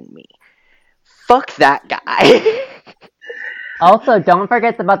money than me. Fuck that guy. Also, don't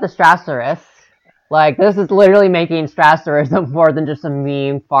forget about the Strasserus. Like, this is literally making Strasserism more than just a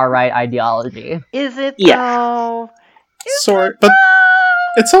meme far-right ideology. Is it, Yeah. though? But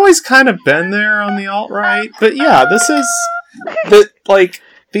it's always kind of been there on the alt-right. But yeah, this is...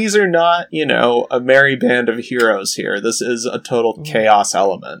 these are not, a merry band of heroes here. This is a total chaos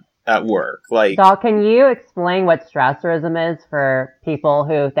element at work. So can you explain what Strasserism is for people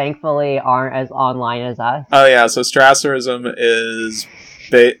who thankfully aren't as online as us? Oh yeah, so Strasserism is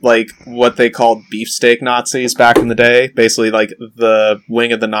what they called beefsteak Nazis back in the day. Basically the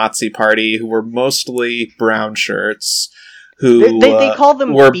wing of the Nazi party who were mostly brown shirts. They called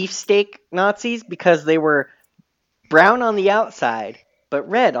them beefsteak Nazis because they were brown on the outside, but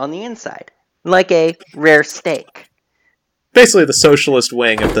red on the inside. Like a rare steak. Basically the socialist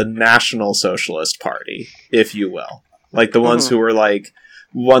wing of the National Socialist Party, if you will. Like the ones who were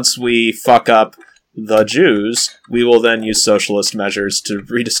once we fuck up the Jews, we will then use socialist measures to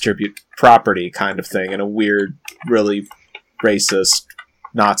redistribute property kind of thing in a weird, really racist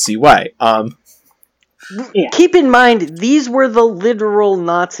Nazi way. Keep in mind, these were the literal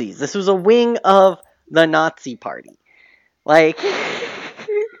Nazis. This was a wing of the Nazi party.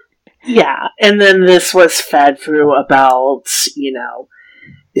 Yeah, and then this was fed through about, 70,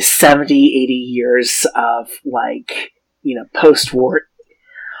 80 years of, post-war.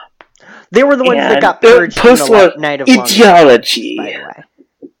 They were the ones that got purged in the Night of ideology. Long Night,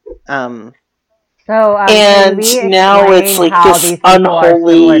 by the way. And now it's this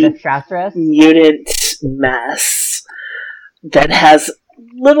unholy mutant mess that has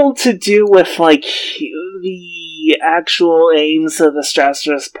little to do with, the actual aims of the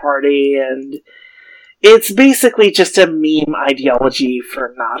Strasserist Party, and it's basically just a meme ideology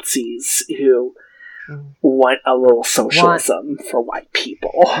for Nazis who want a little socialism for white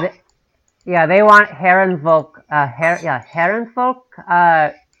people. They want Herrenvolk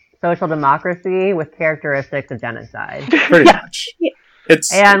social democracy with characteristics of genocide. Pretty much. Yeah.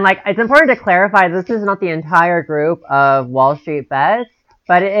 It's important to clarify this is not the entire group of Wall Street Bets,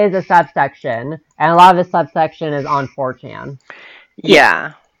 but it is a subsection, and a lot of the subsection is on 4chan.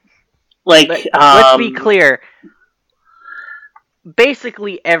 Yeah. Let's be clear.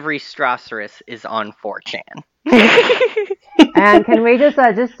 Basically, every Strasserist is on 4chan. And can we just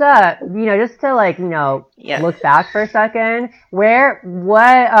look back for a second? What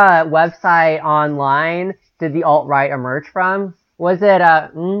website online did the alt-right emerge from? Was it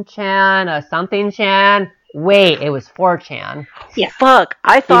chan, something chan? Wait, it was 4chan. Yeah. Fuck,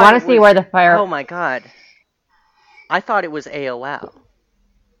 I thought you want to see where the fire... Oh my god. I thought it was AOL.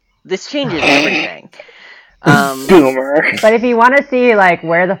 This changes everything. Boomer. But if you want to see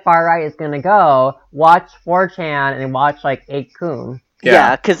where the far right is going to go, watch 4chan and watch 8kun.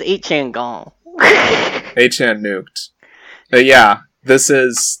 Yeah, because 8chan gone. 8chan nuked. But yeah, this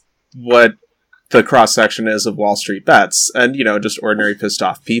is what the cross-section is of Wall Street Bets, and, just ordinary pissed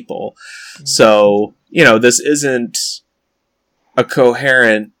off people. So, this isn't a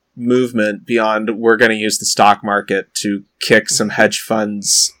coherent movement beyond we're going to use the stock market to kick some hedge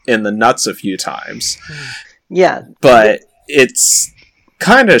funds in the nuts a few times. Yeah. But it's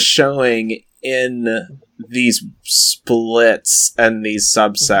kind of showing in these splits and these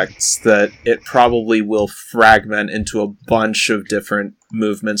subsects that it probably will fragment into a bunch of different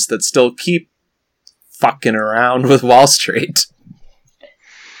movements that still keep fucking around with Wall Street.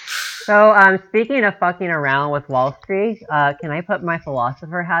 So, speaking of fucking around with Wall Street, can I put my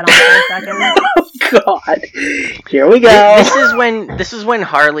philosopher hat on for a second? Oh God! Here we go. This is when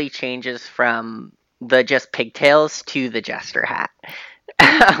Harley changes from the just pigtails to the jester hat.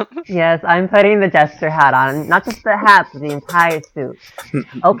 Yes, I'm putting the jester hat on, not just the hat, but the entire suit.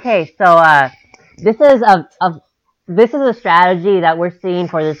 Okay, so this is a strategy that we're seeing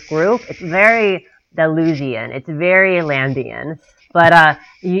for this group. It's very Deleuzian. It's very Landian. But I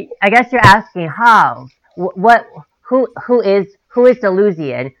guess you're asking how? Who is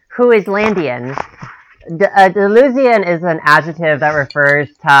Deleuzian? Who is Landian? Deleuzian is an adjective that refers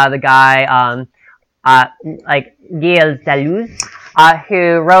to the guy Gilles Deleuze,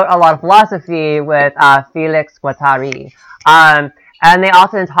 who wrote a lot of philosophy with Felix Guattari. And they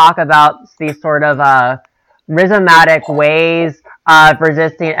often talk about these sort of rhizomatic ways of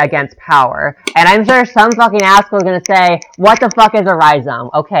resisting against power. And I'm sure some fucking asshole is going to say, what the fuck is a rhizome?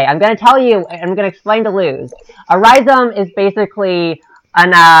 Okay, I'm going to tell you, I'm going to explain to Luz. A rhizome is basically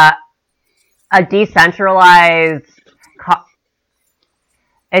a decentralized...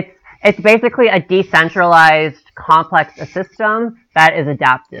 It's basically a decentralized complex system that is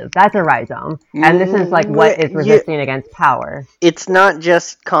adaptive. That's a rhizome. And this is what is resisting against power. It's not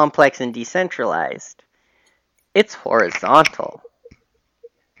just complex and decentralized. It's horizontal.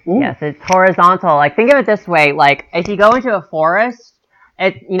 Ooh. Yes, it's horizontal. Like, think of it this way. Like, if you go into a forest,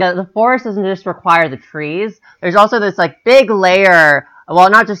 the forest doesn't just require the trees. There's also this, like, big layer, well,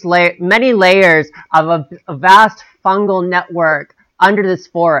 not just many layers of a vast fungal network under this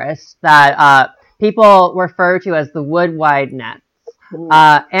forest that people refer to as the wood wide nets.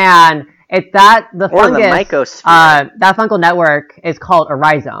 And it's that the fungus, that fungal network is called a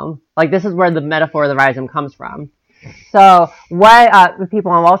rhizome. Like, this is where the metaphor of the rhizome comes from. So what the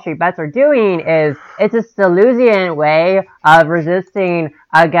people on Wall Street Bets are doing is it's a Deleuzian way of resisting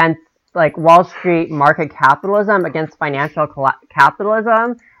against like Wall Street market capitalism, against financial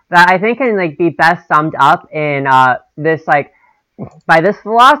capitalism, that I think can like be best summed up in this like by this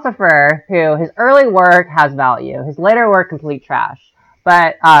philosopher who his early work has value, his later work complete trash.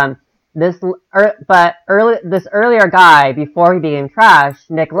 But this earlier guy before he became trash,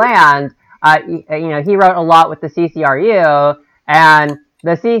 Nick Land. He wrote a lot with the CCRU, and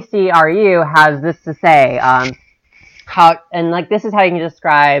the CCRU has this to say, this is how you can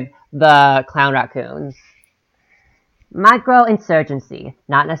describe the clown raccoons. Micro-insurgency,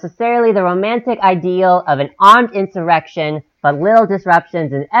 not necessarily the romantic ideal of an armed insurrection, but little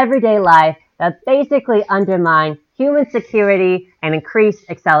disruptions in everyday life that basically undermine human security and increase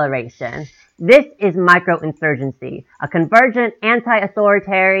acceleration. This is micro-insurgency, a convergent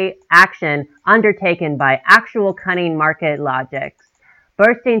anti-authoritarian action undertaken by actual cunning market logics,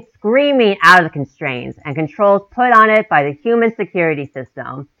 bursting screaming out of the constraints and controls put on it by the human security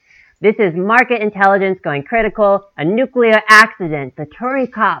system. This is market intelligence going critical, a nuclear accident the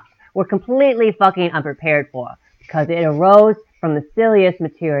Turing cops were completely fucking unprepared for, because it arose from the silliest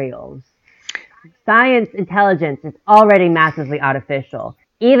materials. Science intelligence is already massively artificial.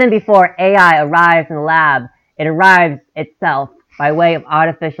 Even before AI arrives in the lab, it arrives itself by way of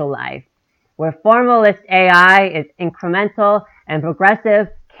artificial life. Where formalist AI is incremental and progressive,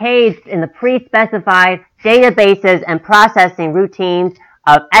 caged in the pre-specified databases and processing routines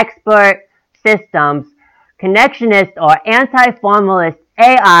of expert systems, connectionist or anti-formalist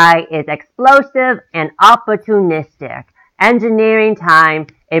AI is explosive and opportunistic. Engineering time,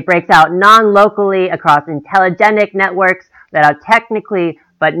 it breaks out non-locally across intelligenic networks that are technically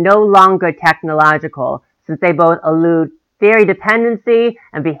but no longer technological, since they both elude theory dependency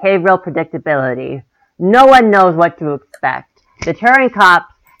and behavioral predictability. No one knows what to expect. The Turing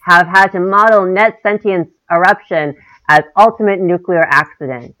cops have had to model net sentience eruption as ultimate nuclear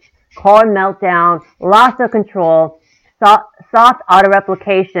accident. Core meltdown, loss of control, soft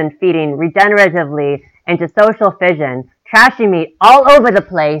auto-replication feeding regeneratively into social fission, trashy meat all over the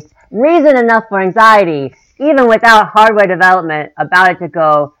place, reason enough for anxiety, even without hardware development about it to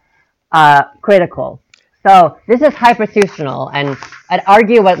go critical. So this is hyperstitutional, and I'd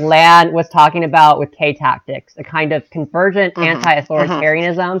argue what Land was talking about with K-tactics, a kind of convergent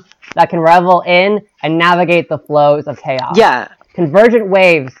anti-authoritarianism that can revel in and navigate the flows of chaos. Yeah. Convergent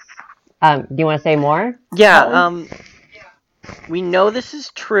waves. Do you want to say more? Yeah, we know this is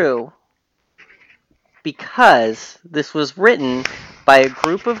true because this was written by a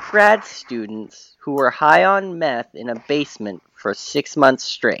group of grad students who were high on meth in a basement for 6 months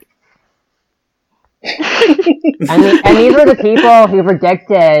straight. and these were the people who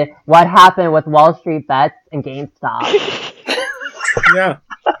predicted what happened with Wall Street Bets and GameStop. Yeah.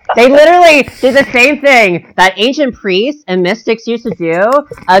 They literally did the same thing that ancient priests and mystics used to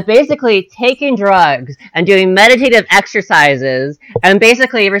do, basically taking drugs and doing meditative exercises and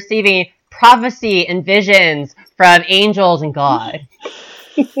basically receiving prophecy and visions from angels and God.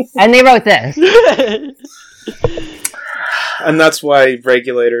 And they wrote this. And that's why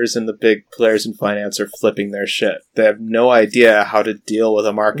regulators and the big players in finance are flipping their shit. They have no idea how to deal with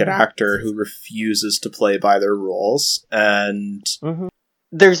a market actor who refuses to play by their rules. And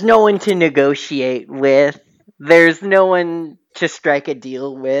there's no one to negotiate with. There's no one to strike a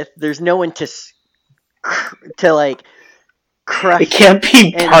deal with. There's no one to like crush. It can't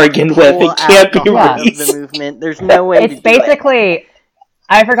be bargained with. It can't be released. The movement. There's no way. It's basically.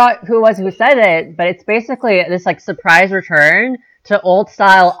 I forgot who said it, but it's basically this like surprise return to old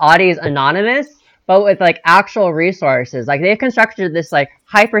style Audis Anonymous, but with like actual resources. Like they've constructed this like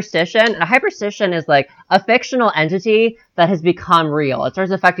hyperstition. A hyperstition is like a fictional entity that has become real. It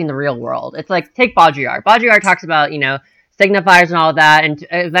starts affecting the real world. It's like, take Baudrillard. Baudrillard talks about, signifiers and all that, and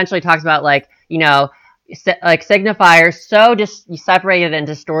eventually talks about like signifiers so just separated and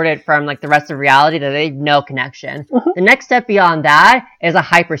distorted from like the rest of reality that they have no connection. The next step beyond that is a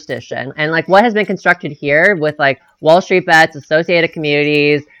hyperstition, and like what has been constructed here with like Wall Street Bets, associated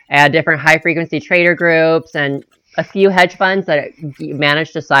communities, and different high frequency trader groups, and a few hedge funds that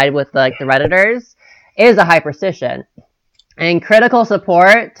managed to side with like the Redditors, is a hyperstition. And critical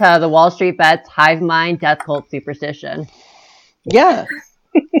support to the Wall Street Bets hive mind death cult superstition. Yeah.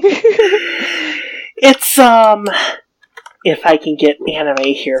 It's, if I can get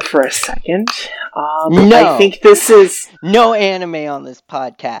anime here for a second. No. I think this is... No anime on this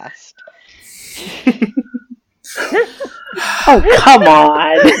podcast. Oh, come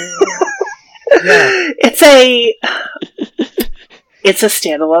on. It's a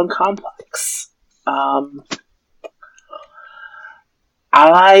standalone complex.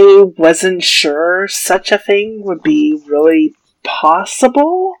 I wasn't sure such a thing would be really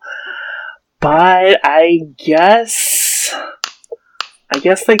possible, but I guess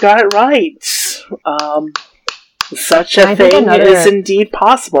they got it right. Such a thing is indeed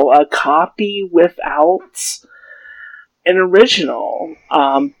possible. A copy without an original.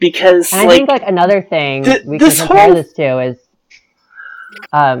 Because and I think another thing we can compare this to is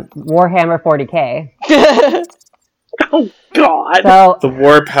Warhammer 40k. Oh God! So, the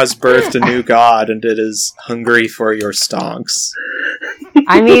warp has birthed a new god, and it is hungry for your stonks.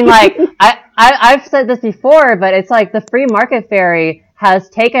 I mean, I've said this before, but it's like the free market fairy has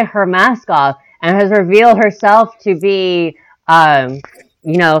taken her mask off and has revealed herself to be, Khorne,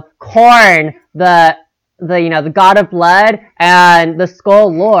 the god of blood and the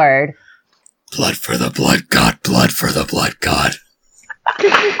Skull Lord. Blood for the blood god, blood for the blood god.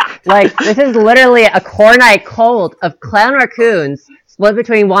 This is literally a Khornite cult of clown raccoons split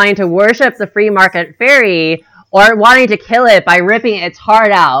between wanting to worship the free market fairy or wanting to kill it by ripping its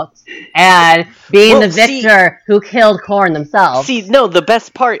heart out and being the victor who killed Khorne themselves. The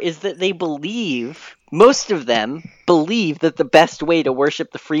best part is that most of them believe that the best way to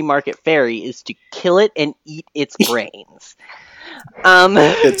worship the free market fairy is to kill it and eat its brains.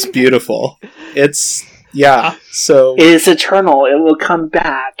 It's beautiful. So it is eternal. It will come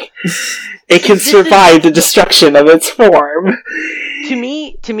back. It can survive the destruction of its form. To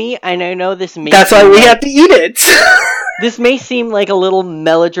me, and I know this may... That's why we have to eat it! This may seem like a little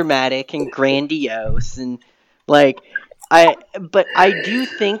melodramatic and grandiose, and but I do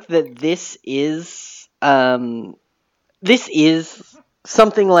think that this is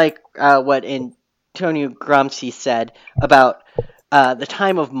something like what Antonio Gramsci said about the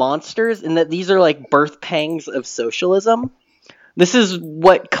time of monsters, and that these are like birth pangs of socialism. This is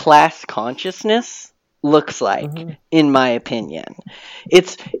what class consciousness looks like, in my opinion.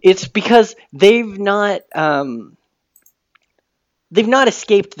 It's because they've not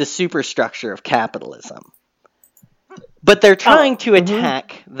escaped the superstructure of capitalism, but they're trying to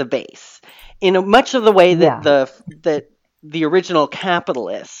attack the base in much of the way that the original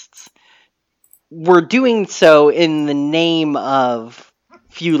capitalists were doing so in the name of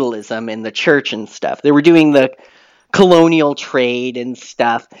feudalism and the church and stuff. They were doing the colonial trade and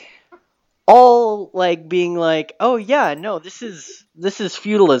stuff, all being oh yeah, no, this is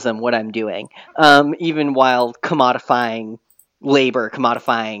feudalism what I'm doing, even while commodifying labor,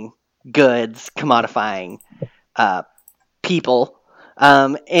 commodifying goods, commodifying people,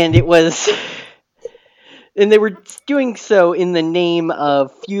 and it was and they were doing so in the name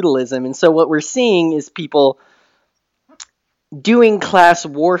of feudalism. And so what we're seeing is people doing class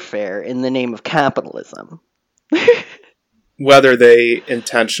warfare in the name of capitalism. Whether they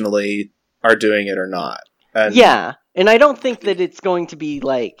intentionally are doing it or not. And I don't think that it's going to be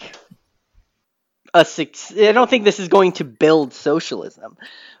I don't think this is going to build socialism,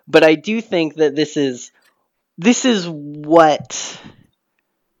 but I do think that this is what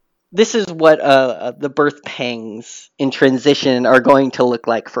the birth pangs in transition are going to look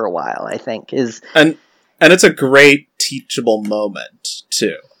like for a while, I think. And it's a great teachable moment,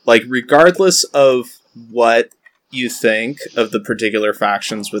 too. Regardless of what you think of the particular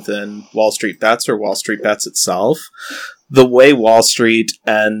factions within Wall Street Bets or Wall Street Bets itself, the way Wall Street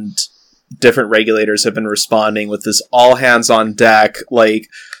and different regulators have been responding with this all hands on deck,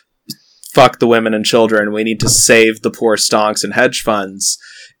 fuck the women and children, we need to save the poor stonks and hedge funds,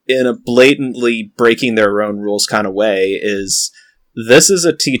 in a blatantly breaking their own rules kind of way, this is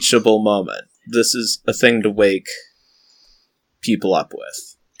a teachable moment. This is a thing to wake people up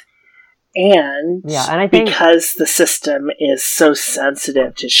with. And, I think because the system is so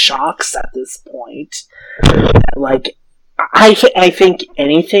sensitive to shocks at this point, I think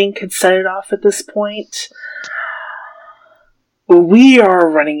anything could set it off at this point. We are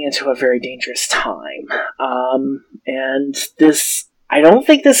running into a very dangerous time. And I don't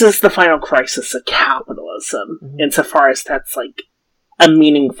think this is the final crisis of capitalism, insofar as that's a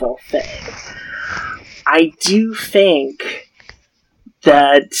meaningful thing. I do think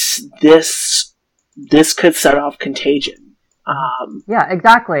that this could set off contagion. Yeah,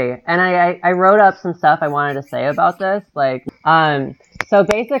 exactly. And I wrote up some stuff I wanted to say about this. So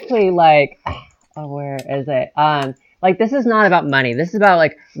basically, like, where is it? Like, this is not about money. This is about,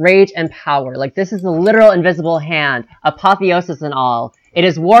 like, rage and power. Like, this is the literal invisible hand, apotheosis and all. It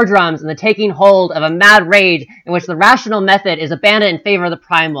is war drums and the taking hold of a mad rage in which the rational method is abandoned in favor of the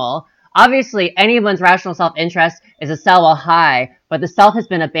primal. Obviously, anyone's rational self-interest is a cell while high, but the self has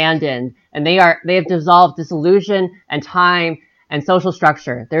been abandoned, and they have dissolved disillusion and time and social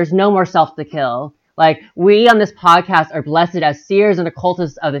structure. There's no more self to kill. Like, we on this podcast are blessed as seers and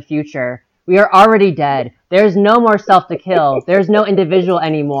occultists of the future. We are already dead. There's no more self to kill. There's no individual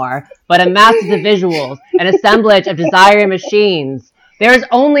anymore, but a mass of individuals, an assemblage of desiring machines. There is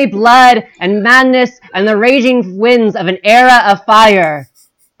only blood and madness and the raging winds of an era of fire.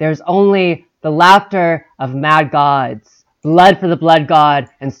 There's only the laughter of mad gods, blood for the blood god,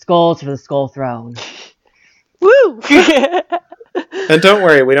 and skulls for the skull throne. Woo! And don't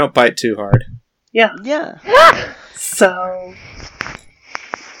worry, we don't bite too hard. Yeah. Yeah. So,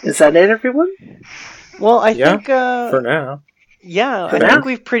 is that it, everyone? Well, I think for now. Yeah, I think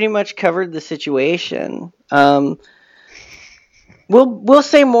we've pretty much covered the situation. We'll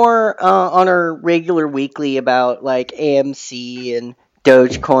say more on our regular weekly about like AMC and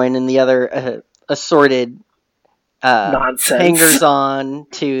Dogecoin and the other assorted nonsense hangers on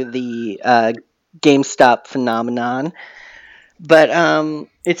to the GameStop phenomenon. But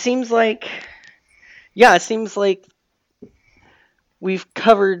it seems like we've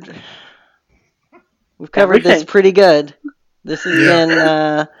covered this pretty good. This has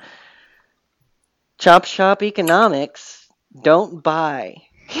been Chop Shop Economics. Don't buy.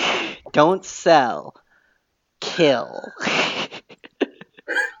 Don't sell. Kill.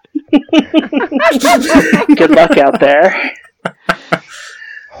 Good luck out there.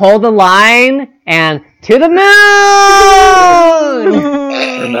 Hold the line and to the moon!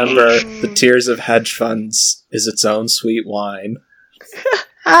 Remember, the tears of hedge funds is its own sweet wine.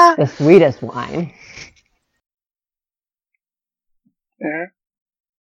 The sweetest wine. Yeah.